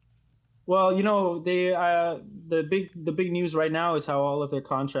 Well, you know, the big news right now is how all of their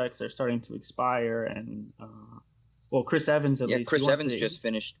contracts are starting to expire, and Chris Evans at least. Yeah, Chris Evans just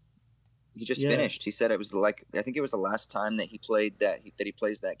finished. He just finished. He said it was I think it was the last time that he played that he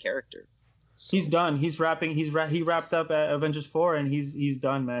plays that character. So. He's done. He's wrapping. He wrapped up at Avengers 4, and he's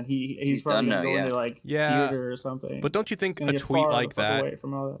done, man. He's probably done now, going to theater or something. But don't you think a tweet like that? Away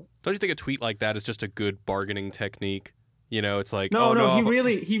from all that. Don't you think a tweet like that is just a good bargaining technique? You know, it's like no,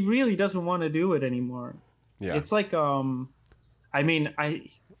 he really doesn't want to do it anymore. Yeah, it's like I mean,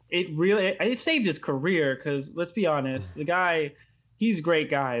 it saved his career because let's be honest, the guy, he's a great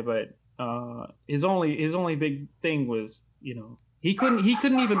guy, but his only big thing was, you know, he couldn't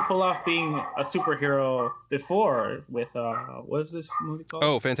even pull off being a superhero before with what was this movie called?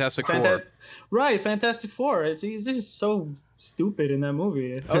 Oh, Fantastic Four. Right, Fantastic Four. He's just so stupid in that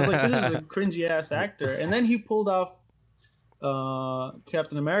movie. I was like, this is a cringy ass actor, and then he pulled off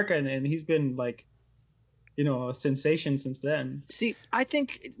Captain America, and he's been like, you know, a sensation since then. See, I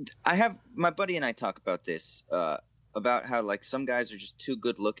think my buddy and I talk about this about how like some guys are just too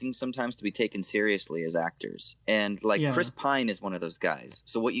good looking sometimes to be taken seriously as actors, and Chris Pine is one of those guys.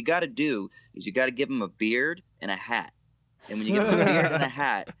 So what you got to do is you got to give him a beard and a hat, and when you give him a beard and a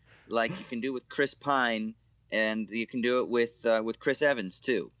hat, like you can do with Chris Pine, and you can do it with Chris Evans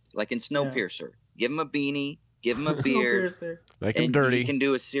too, like in Snowpiercer. Give him a beanie. Give him a beard, make him dirty. He can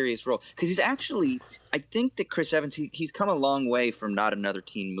do a serious role because he's actually. I think that Chris Evans, he's come a long way from Not Another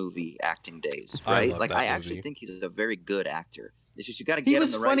Teen Movie acting days, right? I actually think he's a very good actor. It's just you got to get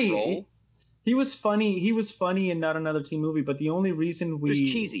him the right role. He was funny. He was funny in Not Another Teen Movie, but the only reason it was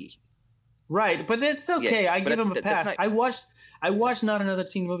cheesy, right? But it's okay. I give him a pass. I watched Not Another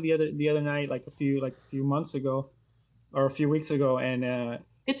Teen Movie the other night, like a few months ago, or a few weeks ago, and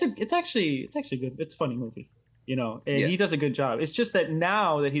it's actually good. It's a funny movie. You know, and he does a good job. It's just that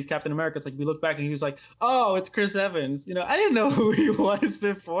now that he's Captain America, it's like we look back and he was like, "Oh, it's Chris Evans." You know, I didn't know who he was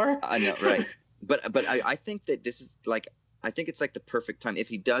before. I know, right? But I think that this is like, I think it's like the perfect time if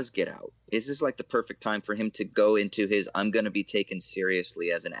he does get out. This is like the perfect time for him to go into his. I'm going to be taken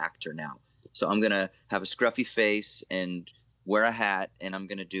seriously as an actor now. So I'm going to have a scruffy face and wear a hat, and I'm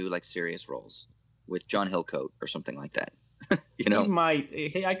going to do like serious roles with John Hillcoat or something like that. You know,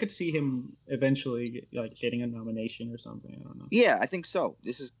 I could see him eventually like getting a nomination or something. I don't know. Yeah, I think so.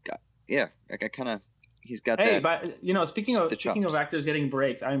 This is, like I kind of, he's got. Hey, but you know, speaking of actors getting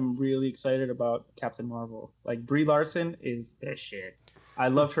breaks, I'm really excited about Captain Marvel. Like Brie Larson is the shit. I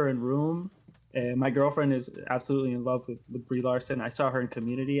loved her in Room. And my girlfriend is absolutely in love with Brie Larson. I saw her in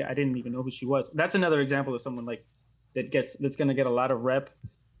Community. I didn't even know who she was. That's another example of someone like that's going to get a lot of rep.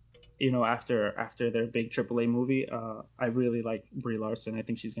 You know, after their big AAA movie, I really like Brie Larson. I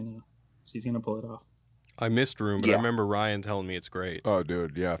think she's gonna pull it off. I missed Room, but I remember Ryan telling me it's great. Oh,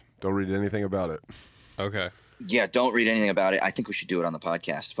 dude, yeah. Don't read anything about it. Okay. Yeah, don't read anything about it. I think we should do it on the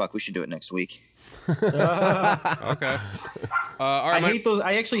podcast. Fuck, we should do it next week. Okay. All right, I hate those.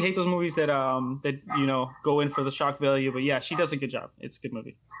 I actually hate those movies that go in for the shock value. But yeah, she does a good job. It's a good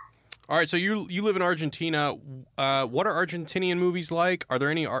movie. All right, so you live in Argentina. What are Argentinian movies like? Are there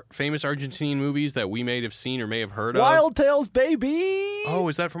any famous Argentinian movies that we may have seen or may have heard of? Wild Tales, baby. Oh,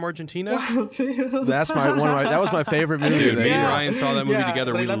 is that from Argentina? Wild Tales. That's that was my favorite movie. Dude, me and Ryan saw that movie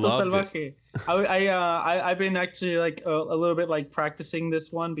together. We loved Salvaje. I've been actually like a little bit like practicing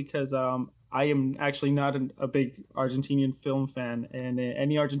this one because I am actually not a big Argentinian film fan, and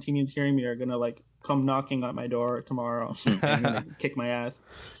any Argentinians hearing me are gonna like come knocking at my door tomorrow and gonna kick my ass.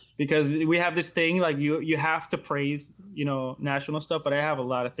 Because we have this thing like you have to praise national stuff, but I have a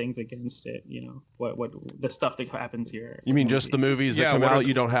lot of things against it. What the stuff that happens here. You mean just the movies that come out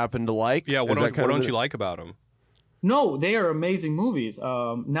you don't happen to like? Yeah, what don't you like about them? No, they are amazing movies.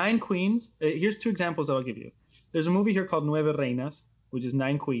 Nine Queens. Here's two examples that I'll give you. There's a movie here called Nueve Reinas, which is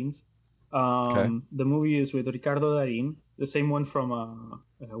Nine Queens. The movie is with Ricardo Darín, the same one from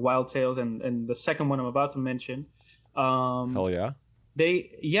Wild Tales, and the second one I'm about to mention. Hell yeah.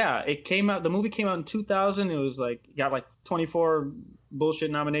 It came out. The movie came out in 2000. It was got 24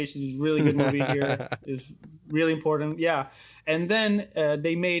 bullshit nominations. It was a really good movie here. It was really important. Yeah, and then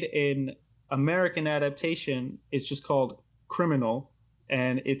they made an American adaptation. It's just called Criminal,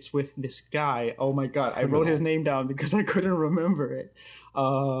 and it's with this guy. Oh my god, I wrote his name down because I couldn't remember it.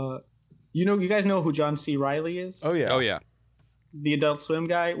 You guys know who John C. Reilly is? Oh yeah. The Adult Swim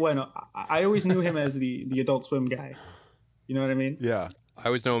guy. Well, I always knew him as the Adult Swim guy. You know what I mean? Yeah. I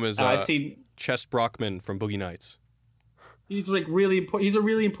always know him as Chess Brockman from Boogie Nights. He's he's a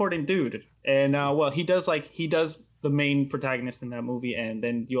really important dude, and he does the main protagonist in that movie, and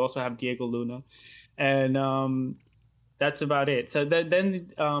then you also have Diego Luna, and that's about it. So then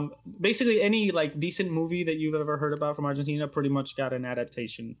basically any decent movie that you've ever heard about from Argentina pretty much got an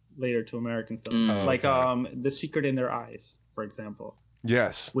adaptation later to American film, The Secret in Their Eyes, for example.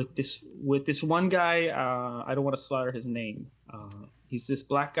 Yes. With this one guy, I don't want to slaughter his name. He's this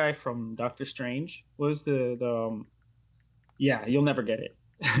black guy from Doctor Strange. What was you'll never get it.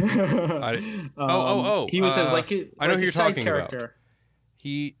 He was I know who you're talking character.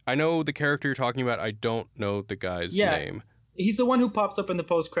 About. I know the character you're talking about. I don't know the guy's name. He's the one who pops up in the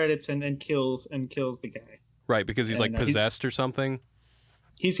post credits and kills the guy. Right, because he's possessed or something.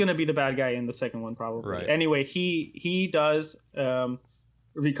 He's gonna be the bad guy in the second one probably. Right. Anyway, he does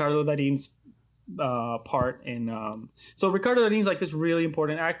Ricardo Darin's part in so Ricardo Darin's this really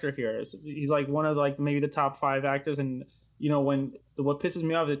important actor here. He's one of maybe the top 5 actors, and what pisses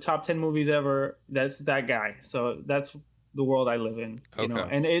me off, the top 10 movies ever, that's that guy. So that's the world I live in.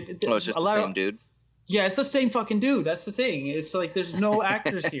 And it's just the same dude. Yeah, it's the same fucking dude. That's the thing. It's there's no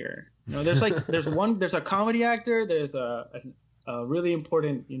actors here. There's a comedy actor, there's a really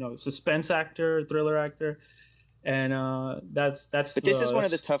important suspense actor, thriller actor. And that's. But this is one of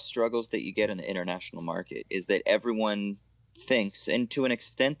the tough struggles that you get in the international market, is that everyone thinks, and to an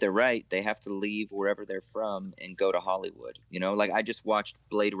extent they're right, they have to leave wherever they're from and go to Hollywood. I just watched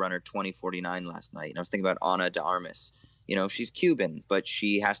Blade Runner 2049 last night, and I was thinking about Ana de Armas. She's Cuban, but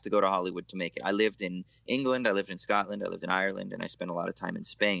she has to go to Hollywood to make it. I lived in England, I lived in Scotland, I lived in Ireland, and I spent a lot of time in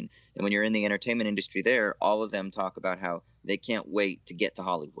Spain. And when you're in the entertainment industry there, all of them talk about how they can't wait to get to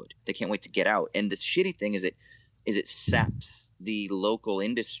Hollywood. They can't wait to get out. And the shitty thing is it saps the local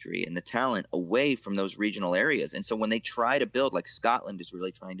industry and the talent away from those regional areas. And so when they try to build, Scotland is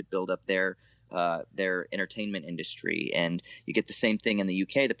really trying to build up their entertainment industry, and you get the same thing in the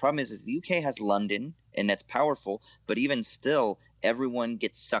UK. The problem is the UK has London, and that's powerful, but even still, everyone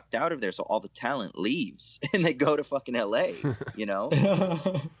gets sucked out of there, so all the talent leaves and they go to fucking LA.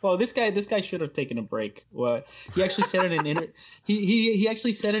 Well, this guy should have taken a break. Well, he actually said in an he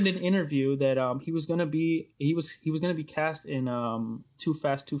actually said in an interview that he was gonna be cast in Too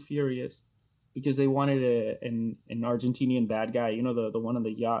Fast, Too Furious, because they wanted an Argentinian bad guy, the one on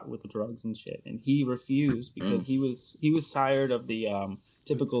the yacht with the drugs and shit, and he refused because he was tired of the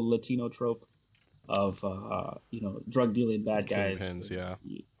typical Latino trope of drug dealing bad guys. Kingpins, yeah.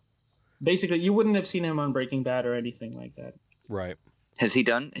 Basically, you wouldn't have seen him on Breaking Bad or anything like that. Right. Has he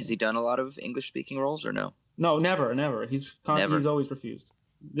done a lot of English speaking roles or no? No, never. He's always refused.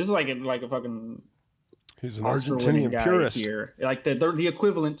 This is like a fucking. He's an Argentinian purist here, the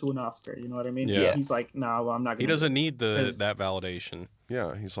equivalent to an Oscar. You know what I mean? Yeah. He's like, no, I'm not. He doesn't need that validation.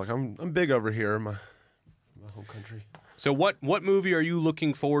 Yeah, he's like, I'm big over here in my home country. So what movie are you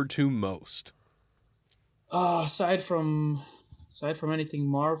looking forward to most? Aside from anything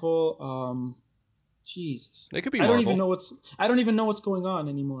Marvel, Jesus. It could be Marvel. Marvel. I don't even know what's going on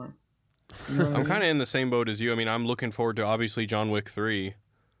anymore. You know I'm kind of in the same boat as you. I mean, I'm looking forward to obviously John Wick 3.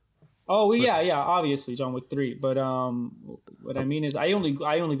 Oh well, yeah, obviously John Wick 3. But what I mean is, I only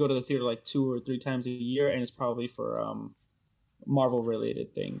go to the theater like 2 or 3 times a year, and it's probably for Marvel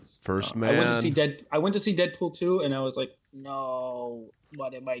related things. First Man. I went to see Deadpool 2, and I was like, no,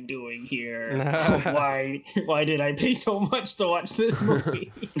 what am I doing here? Why did I pay so much to watch this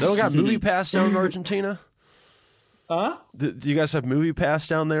movie? They don't got Movie Pass down in Argentina? Huh? Do you guys have Movie Pass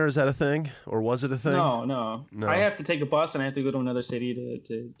down there? Is that a thing, or was it a thing? No. I have to take a bus, and I have to go to another city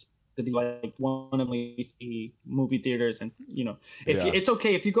to do like one of the movie theaters, and it's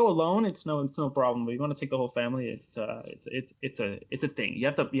okay if you go alone. It's no problem. But you want to take the whole family, it's a thing. You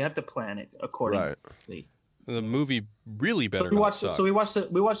have to plan it accordingly. Right. The movie really better. So we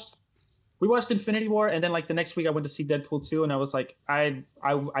watched Infinity War, and then like the next week I went to see Deadpool 2, and I was like, I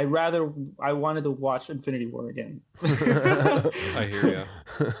wanted to watch Infinity War again. I hear you.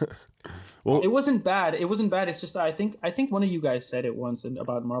 Well, it wasn't bad. It's just I think one of you guys said it once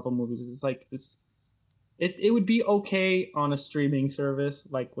about Marvel movies. It's like this. It would be okay on a streaming service,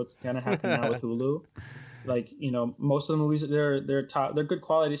 like what's kind of happening now with Hulu. Like, most of the movies they're good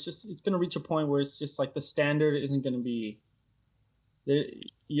quality. It's just it's gonna reach a point where it's just like the standard isn't gonna be.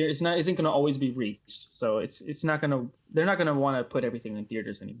 Isn't gonna always be reached. So it's not gonna. They're not gonna want to put everything in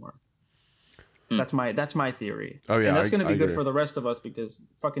theaters anymore. That's my theory. Oh yeah, and that's going to be good for the rest of us because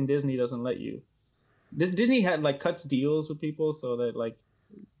fucking Disney doesn't let you. Disney had like cuts deals with people so that like,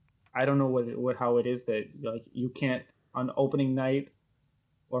 I don't know how it is that like you can't on opening night,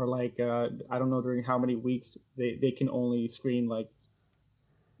 or like I don't know during how many weeks they can only screen like.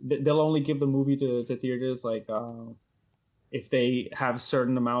 They'll only give the movie to theaters like if they have a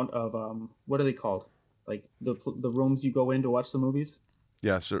certain amount of what are they called, like the rooms you go in to watch the movies.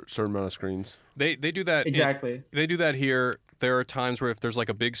 Yeah, certain amount of screens. They do that exactly. They do that here. There are times where if there's like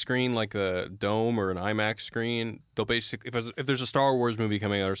a big screen, like a Dome or an IMAX screen, they'll basically if there's a Star Wars movie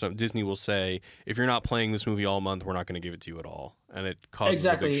coming out or something, Disney will say, if you're not playing this movie all month, we're not going to give it to you at all, and it causes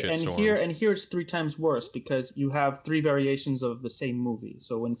a big shitstorm. And here it's 3 times worse because you have 3 variations of the same movie.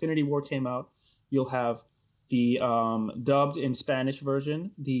 So when Infinity War came out, you'll have the dubbed in Spanish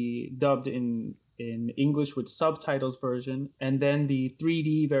version, the dubbed in English with subtitles version, and then the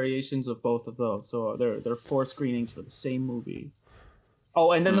 3D variations of both of those. So there are 4 screenings for the same movie.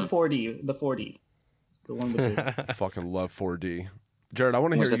 Oh, and then the 4D, the one with the fucking love 4D. Jared, I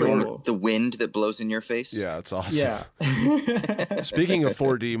want to hear the wind that blows in your face. Yeah, it's awesome. Yeah. Speaking of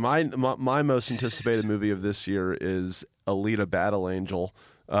 4D, my most anticipated movie of this year is Alita: Battle Angel.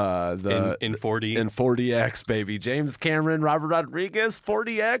 In 4D? In 4DX, baby. James Cameron, Robert Rodriguez,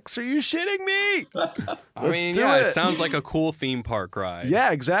 4DX. Are you shitting me? It sounds like a cool theme park ride.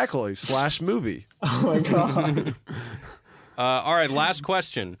 Yeah, exactly. / movie. Oh my god. All right, last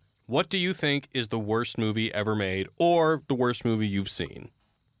question. What do you think is the worst movie ever made, or the worst movie you've seen?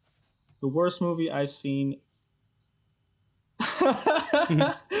 The worst movie I've seen.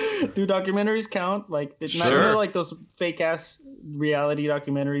 Do documentaries count? Like, not like those fake ass reality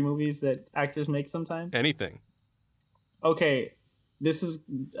documentary movies that actors make sometimes? Anything. Okay, let's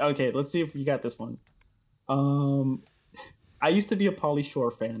see if you got this one. I used to be a Pauly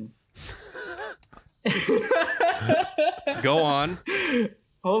Shore fan. Go on.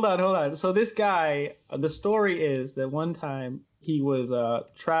 Hold on. So this guy, the story is that one time he was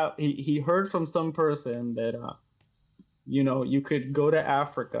he heard from some person that you could go to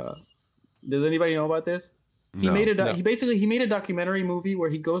Africa. Does anybody know about this? He made a documentary movie where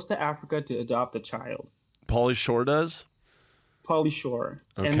he goes to Africa to adopt a child. Pauly Shore does? Pauly Shore.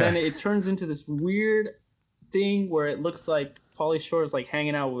 Okay. And then it turns into this weird thing where it looks like Pauly Shore is like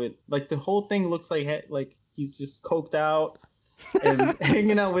hanging out with, like the whole thing looks like he's just coked out and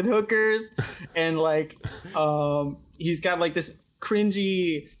hanging out with hookers, and like he's got like this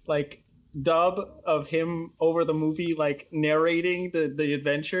cringy like dub of him over the movie like narrating the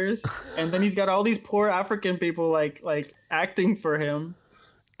adventures, and then he's got all these poor African people like acting for him.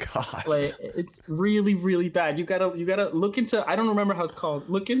 God, like it's really, really bad. You gotta look into, I don't remember how it's called.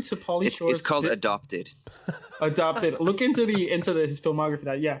 Look into Pauly Shore's. It's called Adopted. Look into his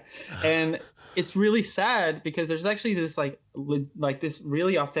filmography. Yeah, and it's really sad because there's actually this like this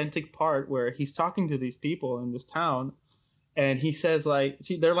really authentic part where he's talking to these people in this town, and he says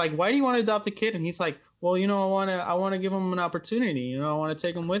they're like, why do you want to adopt a kid? And he's like, well, I want to give him an opportunity. I want to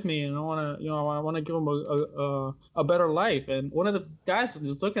take him with me, and I want to give him a better life. And one of the guys was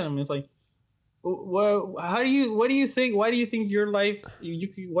just looking at him and is like, well, why do you think your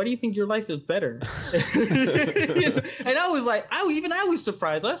life is better? And I was like, I was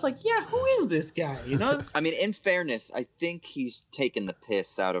surprised. I was like, yeah, who is this guy? I mean, in fairness, I think he's taken the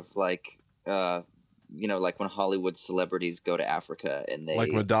piss out of like like when Hollywood celebrities go to Africa and they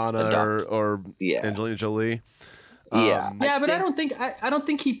like Madonna or Angelina Jolie. Yeah, but I don't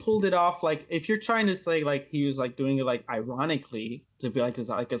think he pulled it off. Like, if you're trying to say like he was like doing it like ironically to be like as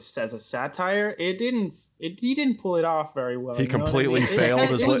a satire, he didn't pull it off very well. He completely failed.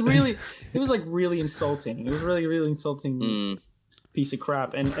 It was like really insulting. It was really, really insulting piece of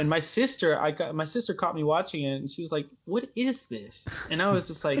crap. And my sister caught me watching it, and she was like, "What is this?" And I was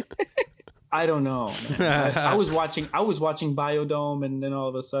just like, I don't know, man. I was watching Biodome, and then all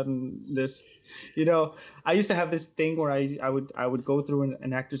of a sudden this, I used to have this thing where I would go through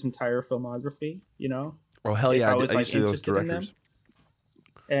an actor's entire filmography, Oh hell yeah! I was I used to do those directors.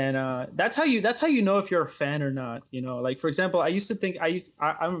 And that's how you know if you're a fan or not. Like, for example, I used to think I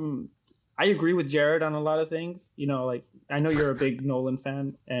agree with Jared on a lot of things. Like, I know you're a big Nolan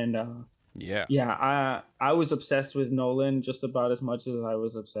fan, and I was obsessed with Nolan just about as much as I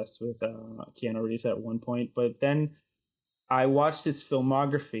was obsessed with Keanu Reeves at one point. But then I watched his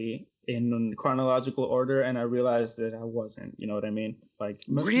filmography in chronological order, and I realized that I wasn't. You know what I mean? Like,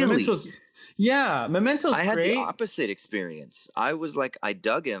 really? Memento's I had great. the opposite experience. I was like, I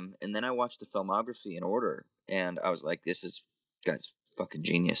dug him, and then I watched the filmography in order, and I was like, this guy's fucking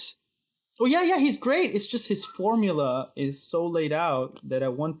genius. Oh yeah, he's great. It's just his formula is so laid out that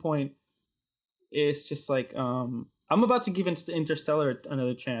at one point it's just like I'm about to give Interstellar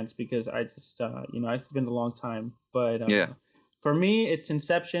another chance because I just it's been a long time, but for me it's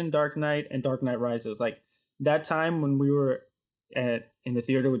Inception, Dark Knight, and Dark Knight Rises. Like, that time when we were in the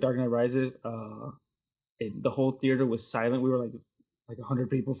theater with Dark Knight Rises, the whole theater was silent. We were like 100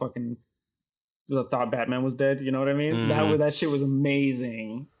 people fucking thought Batman was dead. You know what I mean? That shit was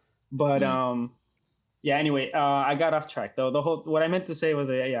amazing. But anyway, I got off track though. What I meant to say was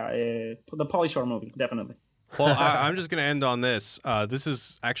the Pauly Shore movie, definitely. Well, I'm just going to end on this. This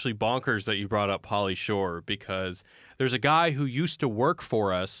is actually bonkers that you brought up Pauly Shore, because there's a guy who used to work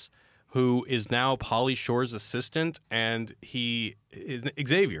for us who is now Pauly Shore's assistant, and he is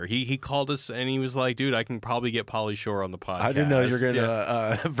Xavier. He called us and he was like, "Dude, I can probably get Pauly Shore on the podcast." I didn't know you were going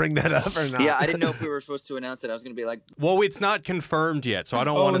to bring that up or not. Yeah, I didn't know if we were supposed to announce it. I was going to be like, "Well, it's not confirmed yet, so I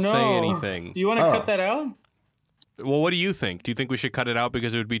don't want to say anything." Do you want to cut that out? Well, what do you think? Do you think we should cut it out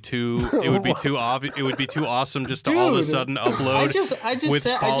because it would be too obvious? It would be too awesome just to all of a sudden upload. I just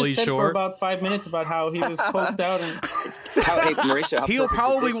said Shore. for about 5 minutes about how he was coked out and Mauricio, he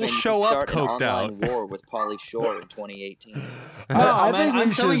probably will show up coked out. War with Pauly Shore in 2018.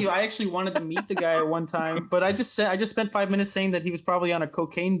 I'm telling you, I actually wanted to meet the guy at one time, but I just spent 5 minutes saying that he was probably on a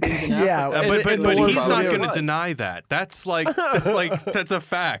cocaine binge. But he's not going to deny that. That's a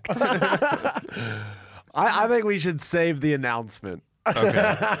fact. I think we should save the announcement.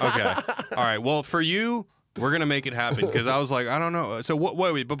 Okay. All right. Well, for you, we're going to make it happen, because I was like, I don't know. So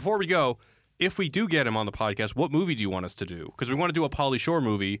wait, but before we go, if we do get him on the podcast, what movie do you want us to do? Because we want to do a Pauly Shore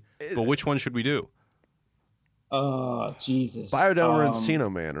movie, but which one should we do? Oh, Jesus. Biodome or Encino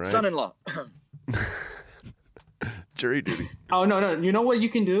Man, right? Son-in-law. Jury duty. Oh, no. You know what you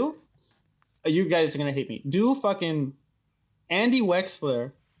can do? You guys are going to hate me. Do fucking Andy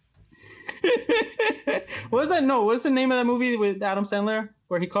Wexler. What's the name of that movie with Adam Sandler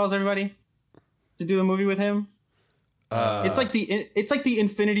where he calls everybody to do the movie with him? It's like the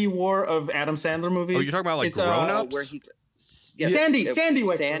Infinity War of Adam Sandler movies. Oh, you're talking about Grown Ups? Where he Sandy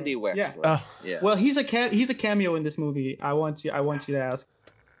Wexler. Sandy Wexler. Yeah. Well, he's a cameo in this movie. I want you to ask.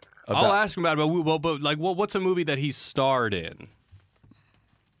 I'll ask him about it, but what's a movie that he's starred in?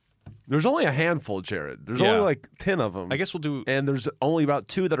 There's only a handful, Jared. There's only like 10 of them. I guess we'll do. And there's only about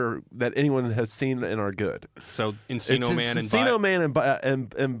 2 that anyone has seen and are good. So Encino Man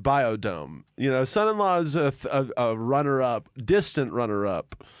and Biodome. Son-in-Law is a runner-up, distant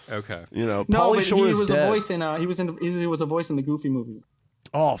runner-up. Okay. Pauly Shore is dead. He was a voice in the Goofy movie.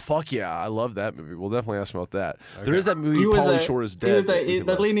 Oh fuck yeah! I love that movie. We'll definitely ask him about that. Okay. There is that movie. Pauly Shore is dead. He was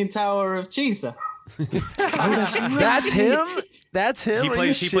the Leaning Tower of Cheesa. That's him. That's him. He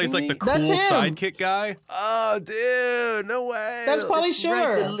plays like the cool sidekick guy. Oh, dude, no way. That's Pauly Shore.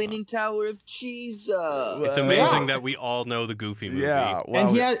 Right, the Leaning Tower of Cheesa. It's amazing that we all know the Goofy movie. Yeah, wow. And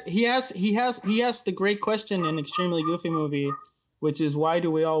he has the great question in Extremely Goofy movie, which is, why do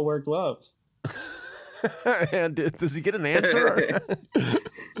we all wear gloves? And does he get an answer?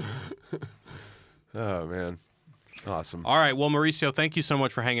 Oh man. Awesome. All right. Well, Mauricio, thank you so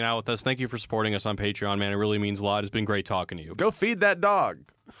much for hanging out with us. Thank you for supporting us on Patreon, man. It really means a lot. It's been great talking to you. Go feed that dog.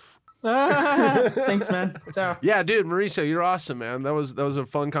 Thanks, man. Ciao. Yeah, dude, Mauricio, you're awesome, man. That was a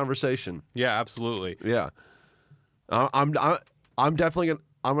fun conversation. Yeah, absolutely. Yeah. I'm definitely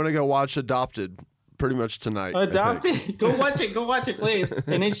gonna go watch Adopted pretty much tonight. Adopt it. Go watch it, please,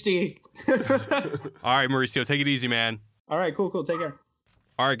 in HD. All right, Mauricio, take it easy, man. All right, cool. Take care.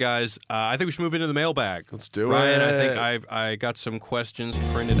 All right, guys. I think we should move into the mailbag. Let's do Ryan, it. I think I got some questions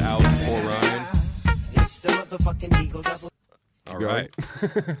printed out for Ryan. All right.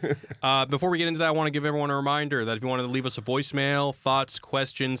 Before we get into that, I want to give everyone a reminder that if you want to leave us a voicemail, thoughts,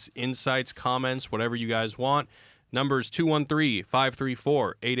 questions, insights, comments, whatever you guys want, number is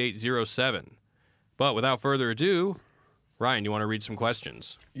 213-534-8807. But without further ado, Ryan, you want to read some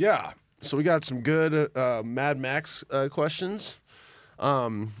questions? Yeah. So we got some good Mad Max questions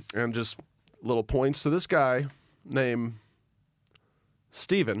and just little points. So this guy named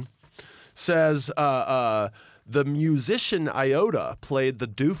Steven says the musician Iota played the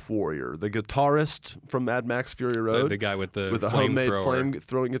Doof Warrior, the guitarist from Mad Max Fury Road. The guy with the homemade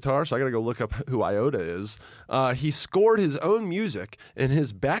flame-throwing guitar. So I got to go look up who Iota is. He scored his own music, and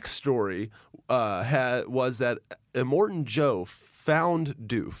his backstory was that Immortan Joe found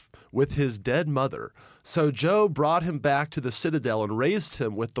Doof with his dead mother. So Joe brought him back to the Citadel and raised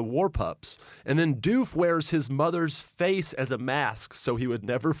him with the War Pups. And then Doof wears his mother's face as a mask so he would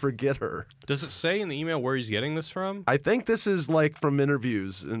never forget her. Does it say in the email where he's getting this from? I think this is like from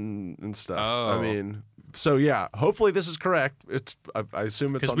interviews and stuff. Oh. I mean, so yeah, hopefully this is correct. I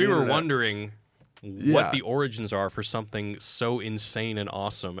assume it's on the Because we were internet. wondering what the origins are for something so insane and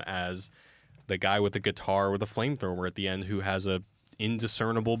awesome as the guy with the guitar with a flamethrower at the end who has a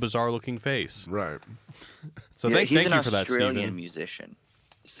indiscernible, bizarre-looking face. Right. So he's thank you an for that, Australian Steven. musician,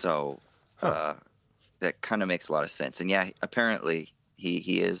 so that kind of makes a lot of sense. And yeah, apparently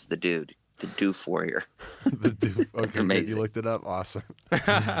he is the dude, the Doof Warrior. The Doof. Okay, It's amazing. You looked it up. Awesome.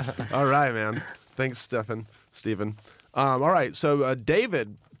 All right, man. Thanks, Steven. All right, so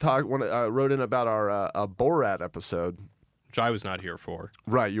David wrote in about our Borat episode. Which I was not here for.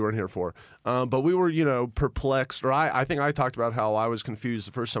 Right, you weren't here for. But we were, perplexed. Or I think I talked about how I was confused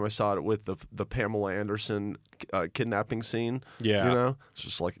the first time I saw it with the Pamela Anderson kidnapping scene. Yeah. It's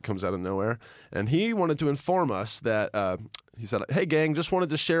just like it comes out of nowhere. And he wanted to inform us that, he said, "Hey, gang, just wanted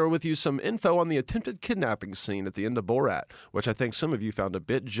to share with you some info on the attempted kidnapping scene at the end of Borat, which I think some of you found a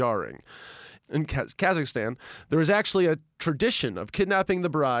bit jarring. In Kazakhstan, there is actually a tradition of kidnapping the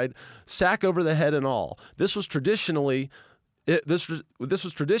bride, sack over the head and all. This was traditionally if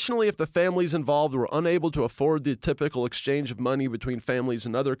the families involved were unable to afford the typical exchange of money between families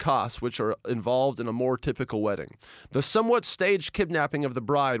and other costs which are involved in a more typical wedding. The somewhat staged kidnapping of the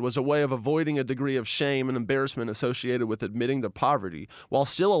bride was a way of avoiding a degree of shame and embarrassment associated with admitting to poverty while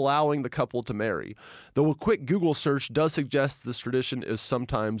still allowing the couple to marry. Though a quick Google search does suggest this tradition is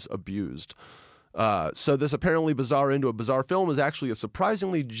sometimes abused." So this apparently bizarre into a bizarre film is actually a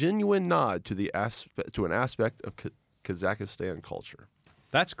surprisingly genuine nod to an aspect of Kazakhstan culture.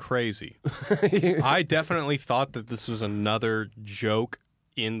 That's crazy. I definitely thought that this was another joke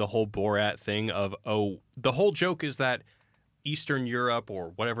in the whole Borat thing of, the whole joke is that Eastern Europe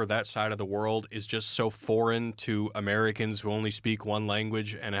or whatever that side of the world is just so foreign to Americans who only speak one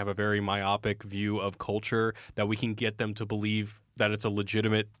language and have a very myopic view of culture that we can get them to believe that it's a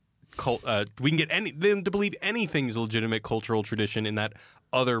legitimate we can get them to believe anything's a legitimate cultural tradition in that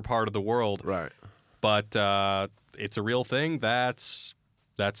other part of the world. Right. But it's a real thing. That's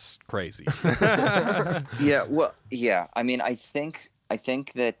crazy. Yeah. Well, yeah. I mean, I think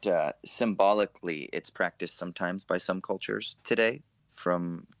that symbolically it's practiced sometimes by some cultures today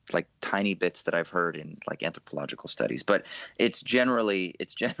from like tiny bits that I've heard in like anthropological studies, but it's generally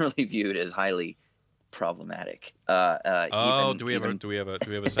viewed as highly problematic. Do we have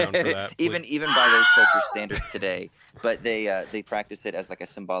a sound for that? even by those culture standards today, but they practice it as like a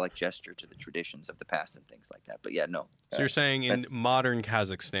symbolic gesture to the traditions of the past and things like that. But yeah, no. So you're saying in modern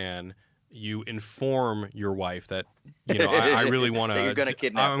Kazakhstan, you inform your wife that I really want to. You're gonna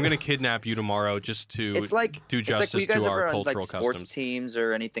kidnap. I'm going to kidnap you tomorrow just to do justice you guys to our ever cultural on, like, sports customs. teams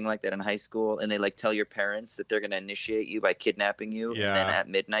or anything like that in high school, and they like tell your parents that they're going to initiate you by kidnapping you, and then at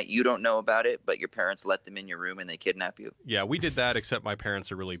midnight you don't know about it, but your parents let them in your room and they kidnap you. Yeah, we did that. Except my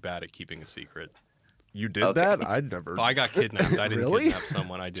parents are really bad at keeping a secret. You did that? I'd never. Oh, I got kidnapped. I didn't Really? kidnap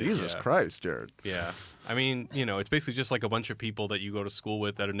someone. I did. Jesus Christ, Jared. Yeah. I mean, it's basically just like a bunch of people that you go to school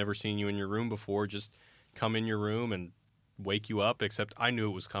with that have never seen you in your room before just come in your room and wake you up, except I knew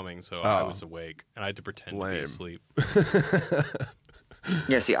it was coming, so I was awake, and I had to pretend to be asleep.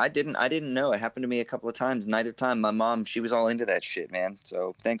 Yeah, see, I didn't know. It happened to me a couple of times. Neither time my mom, she was all into that shit, man.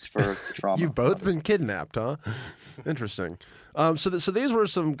 So thanks for the trauma. You've both been kidnapped, huh? Interesting. So these were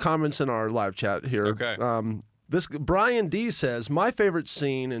some comments in our live chat here. Okay. This Brian D says my favorite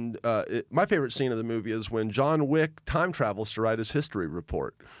scene of the movie is when John Wick time travels to write his history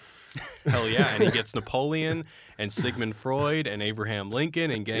report. Hell yeah, and he gets Napoleon and Sigmund Freud and Abraham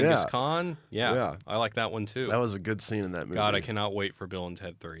Lincoln and Genghis Khan. Yeah, I like that one too. That was a good scene in that movie. God, I cannot wait for Bill and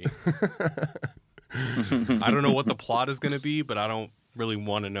Ted 3. I don't know what the plot is going to be, but I don't really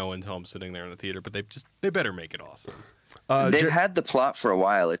want to know until I'm sitting there in the theater. But they better make it awesome. They've had the plot for a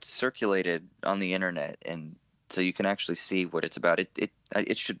while. It's circulated on the internet, and so you can actually see what it's about.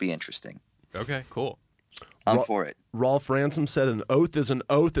 It should be interesting. Okay, cool. I'm for it. Rolf Ransom said an oath is an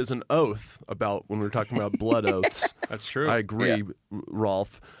oath is an oath about when we were talking about blood oaths. That's true. I agree,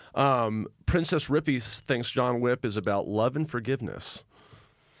 Rolf. Princess Rippy thinks John Wick is about love and forgiveness.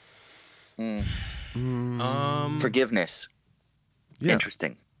 Forgiveness. Yeah.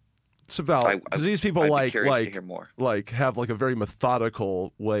 Interesting. It's about because these people like to hear more. have like a very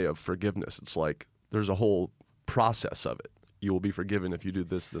methodical way of forgiveness. It's like there's a whole process of it. You will be forgiven if you do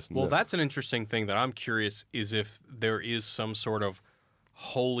this, and well, this. That's an interesting thing that I'm curious is if there is some sort of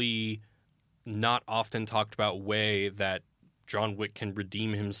holy, not often talked about way that John Wick can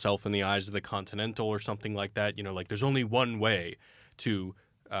redeem himself in the eyes of the Continental or something like that. You know, like there's only one way to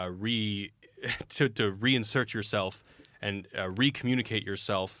reinsert yourself and recommunicate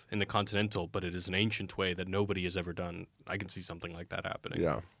yourself in the Continental, but it is an ancient way that nobody has ever done. I can see something like that happening.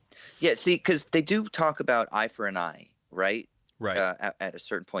 Yeah. See, because they do talk about eye for an eye, right? Right. At a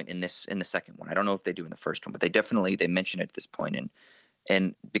certain point in the second one. I don't know if they do in the first one, but they mention it at this point.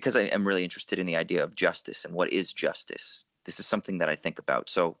 And because I am really interested in the idea of justice and what is justice, this is something that I think about.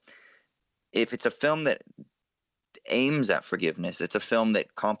 So if it's a film that aims at forgiveness, it's a film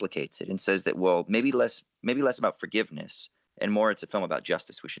that complicates it and says that, well, maybe less about forgiveness and more it's a film about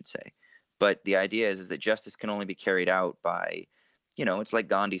justice, we should say. But the idea is that justice can only be carried out by, it's like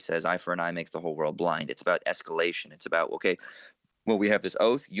Gandhi says, eye for an eye makes the whole world blind. It's about escalation. It's about, okay, well, we have this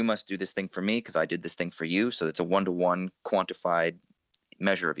oath. You must do this thing for me because I did this thing for you. So it's a one-to-one quantified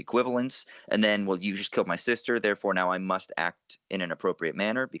measure of equivalence. And then, well, you just killed my sister. Therefore, now I must act in an appropriate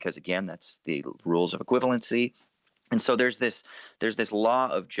manner because, again, that's the rules of equivalency. And so there's this law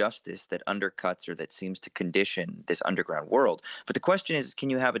of justice that undercuts or that seems to condition this underground world. But the question is,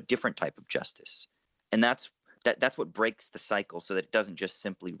 can you have a different type of justice? And that's what breaks the cycle so that it doesn't just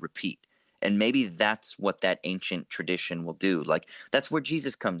simply repeat. And maybe that's what that ancient tradition will do. Like that's where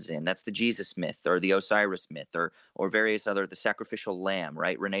Jesus comes in. That's the Jesus myth or the Osiris myth or various other, the sacrificial lamb,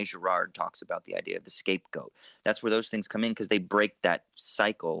 right? Rene Girard talks about the idea of the scapegoat. That's where those things come in because they break that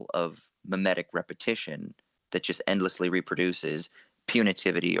cycle of mimetic repetition that just endlessly reproduces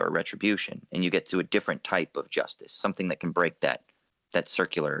punitivity or retribution. And you get to a different type of justice, something that can break that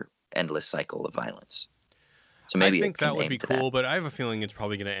circular, endless cycle of violence. So maybe I think that would be cool, but I have a feeling it's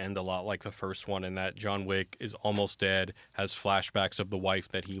probably going to end a lot like the first one in that John Wick is almost dead, has flashbacks of the wife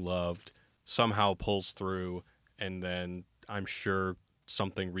that he loved, somehow pulls through, and then I'm sure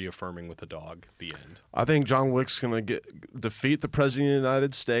something reaffirming with the dog, the end. I think John Wick's going to defeat the President of the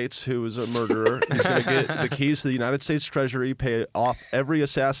United States, who is a murderer. He's going to get the keys to the United States Treasury, pay off every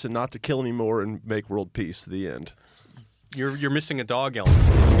assassin not to kill anymore, and make world peace. The end. You're missing a dog element.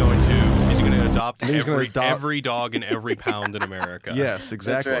 Is he going to adopt every dog in every pound in America? Yes,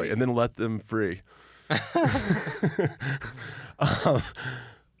 exactly. Right. And then let them free.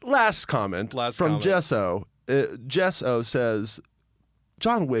 Last comment from Jesso. Jesso says,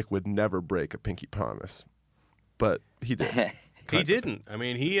 John Wick would never break a pinky promise, but he did. He didn't. I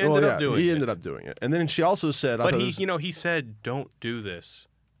mean, he ended up doing it. He ended up doing it. And then she also said... But he said, don't do this.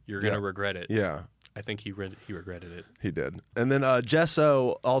 You're going to regret it. Yeah. I think he regretted it. He did. And then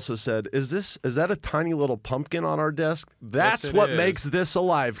Jesso also said, "Is that a tiny little pumpkin on our desk? That's what makes this a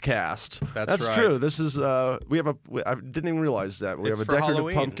live cast." That's right. True. This is I didn't even realize that. We have a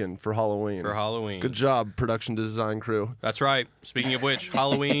decorative pumpkin for Halloween. For Halloween. Good job, production design crew. That's right. Speaking of which,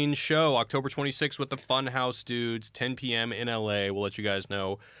 Halloween show October 26th with the Funhouse Dudes, 10 p.m. in LA. We'll let you guys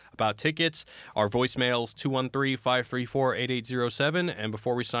know about tickets. Our voicemails 213-534-8807. And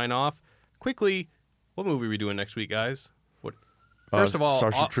before we sign off, quickly, what movie are we doing next week, guys? First of all,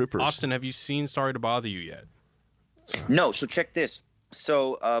 Starship Troopers. Austin, have you seen Sorry to Bother You yet? No, so check this.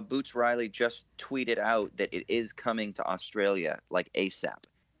 So Boots Riley just tweeted out that it is coming to Australia like ASAP.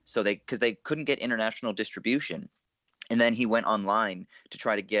 So because they couldn't get international distribution. And then he went online to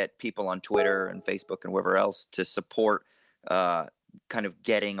try to get people on Twitter and Facebook and wherever else to support kind of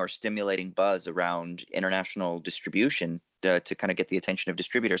getting or stimulating buzz around international distribution to kind of get the attention of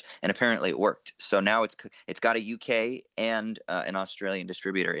distributors, and apparently it worked. So now it's got a UK and an Australian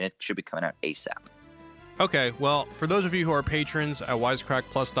distributor, and it should be coming out ASAP. Okay, well, for those of you who are patrons at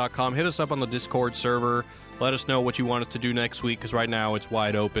wisecrackplus.com, hit us up on the Discord server. Let us know what you want us to do next week, because right now it's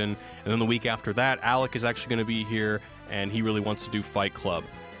wide open. And then the week after that, Alec is actually going to be here, and he really wants to do Fight Club.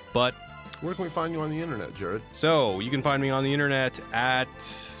 But where can we find you on the internet, Jared? So you can find me on the internet at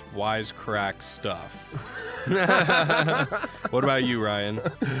Wisecrack Stuff. What about you, Ryan?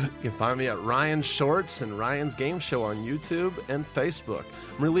 You can find me at Ryan Shorts and Ryan's Game Show on YouTube and Facebook.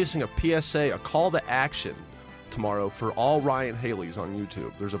 I'm releasing a PSA, a call to action, tomorrow for all Ryan Haleys on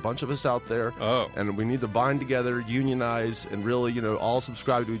YouTube. There's a bunch of us out there, and we need to bind together, unionize, and really, all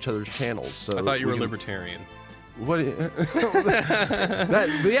subscribe to each other's channels. So I thought you were libertarian. What? But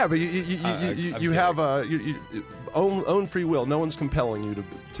you have own free will. No one's compelling you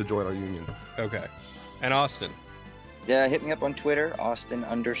to join our union. Okay. And Austin? Yeah, hit me up on Twitter,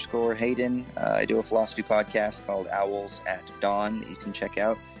 Austin_Hayden. I do a philosophy podcast called Owls at Dawn that you can check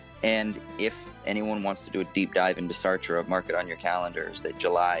out. And if anyone wants to do a deep dive into Sartre, mark it on your calendars that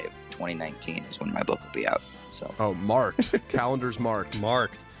July of 2019 is when my book will be out. So. Oh, marked. Calendar's marked.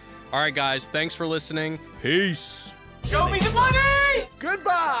 Marked. All right, guys. Thanks for listening. Peace. Show me the money!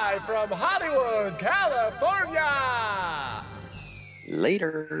 Goodbye from Hollywood, California!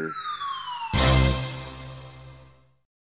 Later.